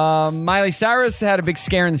 Miley Cyrus had a big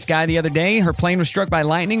scare in the sky the other day. Her plane was struck by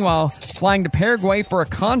lightning while flying to Paraguay for a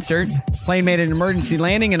concert. Plane made an emergency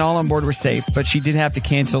landing and all on board were safe, but she did have to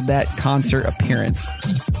cancel that concert appearance.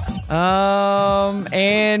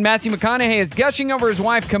 And Matthew McConaughey is gushing over his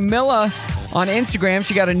wife Camilla on Instagram.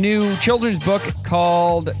 She got a new children's book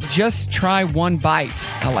called Just Try One Bite.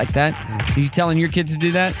 I like that. Are you telling your kids to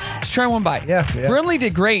do that? Just try one bite. Yeah. Brimley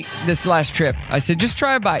did great this last trip. I said, just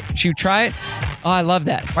try a bite. She would try it. Oh, I love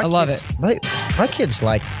that. I love it. My kids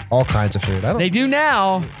like all kinds of food. They do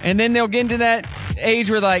now, and then they'll get into that age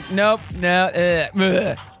where like, nope,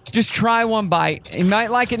 no, just try one bite. You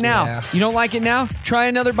might like it now. Yeah. You don't like it now? Try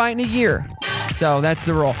another bite in a year. So that's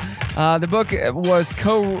the rule. The book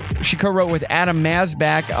she co-wrote with Adam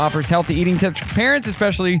Masbach, offers healthy eating tips for parents,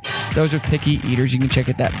 especially those with picky eaters. You can check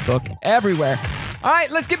out that book everywhere. All right,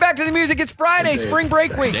 let's get back to the music. It's Friday, spring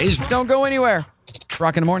break week. Don't go anywhere.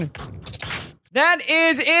 Rock in the morning. That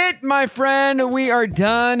is it, my friend. We are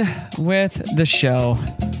done with the show.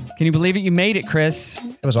 Can you believe it? You made it, Chris.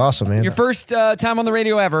 It was awesome, man. Your first time on the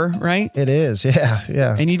radio ever, right? It is,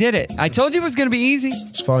 yeah. And you did it. I told you it was going to be easy.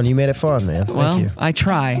 It's fun. You made it fun, man. Well, Thank you. I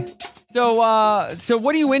try. So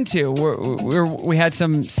what are you into? We had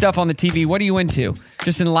some stuff on the TV. What are you into?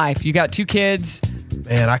 Just in life. You got 2 kids.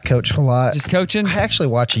 Man, I coach a lot. Just coaching? I actually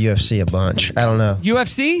watch UFC a bunch. I don't know.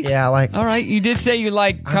 UFC? Yeah, I like. All right. You did say you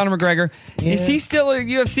like Conor McGregor. Yeah. Is he still a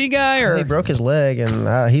UFC guy? Or? He broke his leg,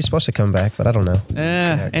 and he's supposed to come back, but I don't know.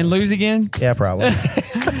 And lose again? Yeah, probably.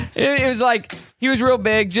 It was like He was real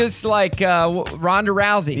big, just like Ronda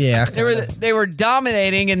Rousey. Yeah, they were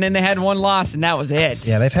dominating, and then they had one loss, and that was it.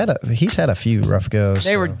 Yeah, he's had a few rough goes.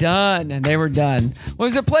 They were done. Well, it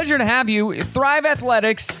was a pleasure to have you. Thrive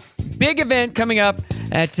Athletics, big event coming up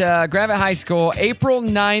at Gravette High School, April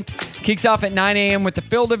 9th. Kicks off at 9 a.m. with the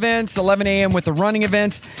field events, 11 a.m. with the running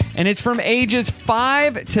events, and it's from ages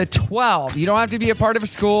 5 to 12. You don't have to be a part of a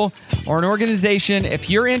school or an organization. If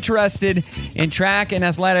you're interested in track and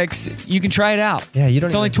athletics, you can try it out. Yeah,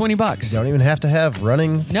 it's only $20. You don't even have to have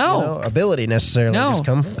running ability necessarily. No. Just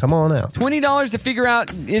come on out. $20 to figure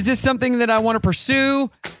out, is this something that I want to pursue?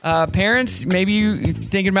 Parents, maybe you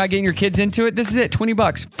thinking about getting your kids into it. This is it,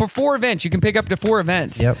 $20 for 4 events. You can pick up to 4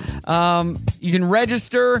 events. Yep. You can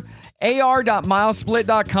register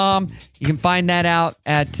ar.milesplit.com. You can find that out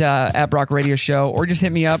at Brock Radio Show, or just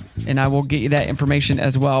hit me up and I will get you that information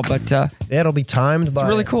as well. But it'll be timed by. It's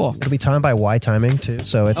really cool. It'll be timed by Y timing too,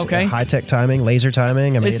 so it's high tech timing, laser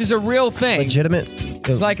timing. I mean, this is a real thing. Legitimate.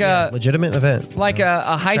 It's like a legitimate event, like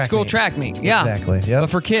a high school track meet. Yeah, exactly. Yeah, but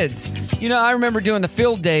for kids. You know, I remember doing the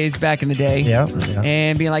field days back in the day. Yeah.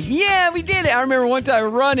 And being like, yeah, we did it. I remember one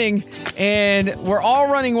time running, and we're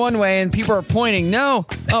all running one way, and people are pointing. No,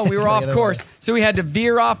 we were off course, so we had to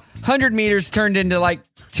veer off. 100 meters turned into like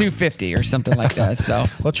 250 or something like that. So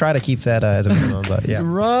we'll try to keep that as a minimum, but yeah.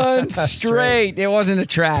 Run straight. It wasn't a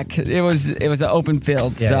track. It was an open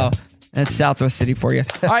field. Yeah. So that's Southwest City for you.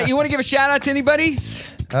 All right, you want to give a shout out to anybody?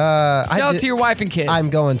 Shout out to your wife and kids.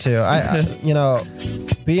 I'm going to. I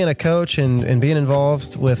being a coach and being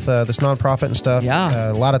involved with this nonprofit and stuff.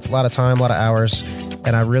 Yeah. A lot of time, a lot of hours,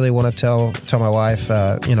 and I really want to tell my wife,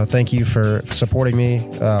 thank you for supporting me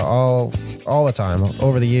all the time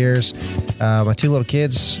over the years. My 2 little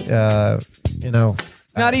kids,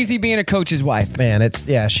 Not easy being a coach's wife. Man,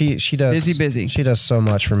 she does busy. She does so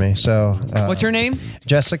much for me. So what's her name?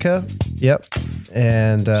 Jessica. Yep.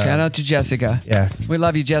 And shout out to Jessica. Yeah. We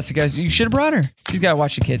love you, Jessica. You should have brought her. She's got to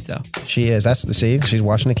watch the kids though. She is. She's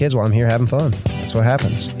watching the kids while I'm here having fun. That's what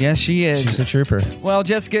happens. Yes, she is. She's a trooper. Well,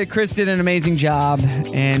 Jessica, Chris did an amazing job,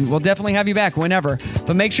 and we'll definitely have you back whenever.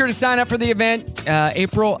 But make sure to sign up for the event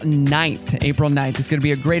April 9th. April 9th. It's going to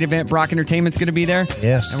be a great event. Brock Entertainment's going to be there.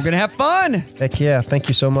 Yes. And we're going to have fun. Heck yeah. Thank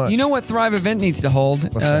you so much. You know what Thrive event needs to hold?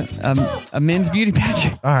 What's that? A men's beauty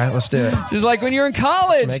pageant. All right, let's do it. Just like when you're in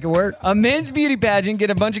college. Let's make it work. A men's beauty pageant. Get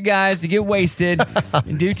a bunch of guys to get wasted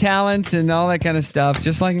and do talents and all that kind of stuff,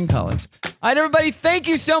 just like in college. All right, everybody, thank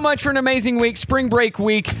you so much for an amazing week, spring break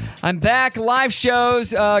week. I'm back. Live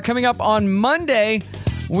shows coming up on Monday.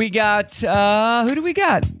 We got, who do we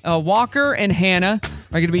got? Walker and Hannah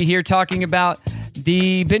are going to be here talking about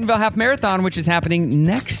the Bentonville Half Marathon, which is happening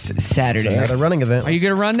next Saturday. Another running event. Are you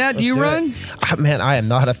going to run that? Do you run? Man, I am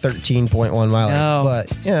not a 13.1 miler, No.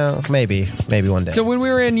 but maybe one day. So when we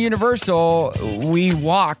were in Universal, we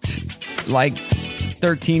walked like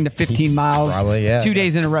 13 to 15 miles Probably, yeah. 2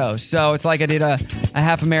 days in a row. So it's like I did a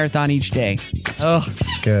half a marathon each day. Ugh.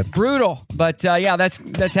 It's good. Brutal. But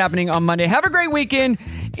that's happening on Monday. Have a great weekend.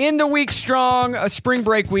 In the week strong, a spring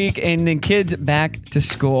break week, and then kids back to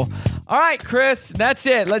school. All right, Chris, that's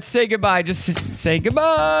it. Let's say goodbye. Just say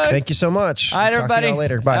goodbye. Thank you so much. All right, Talk everybody. to y'all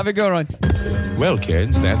later. Bye. Have a good one. Well,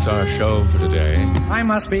 kids, that's our show for today. I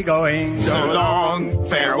must be going. So long,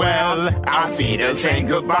 farewell. Auf Wiedersehen, saying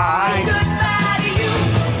goodbye. Goodbye to you.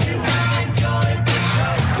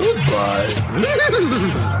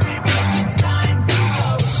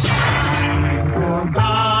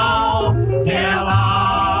 Goodbye. Till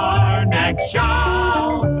our next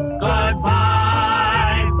show.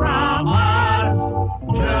 Goodbye from us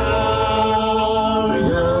to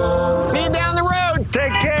you. See you down the road.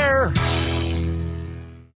 Take care.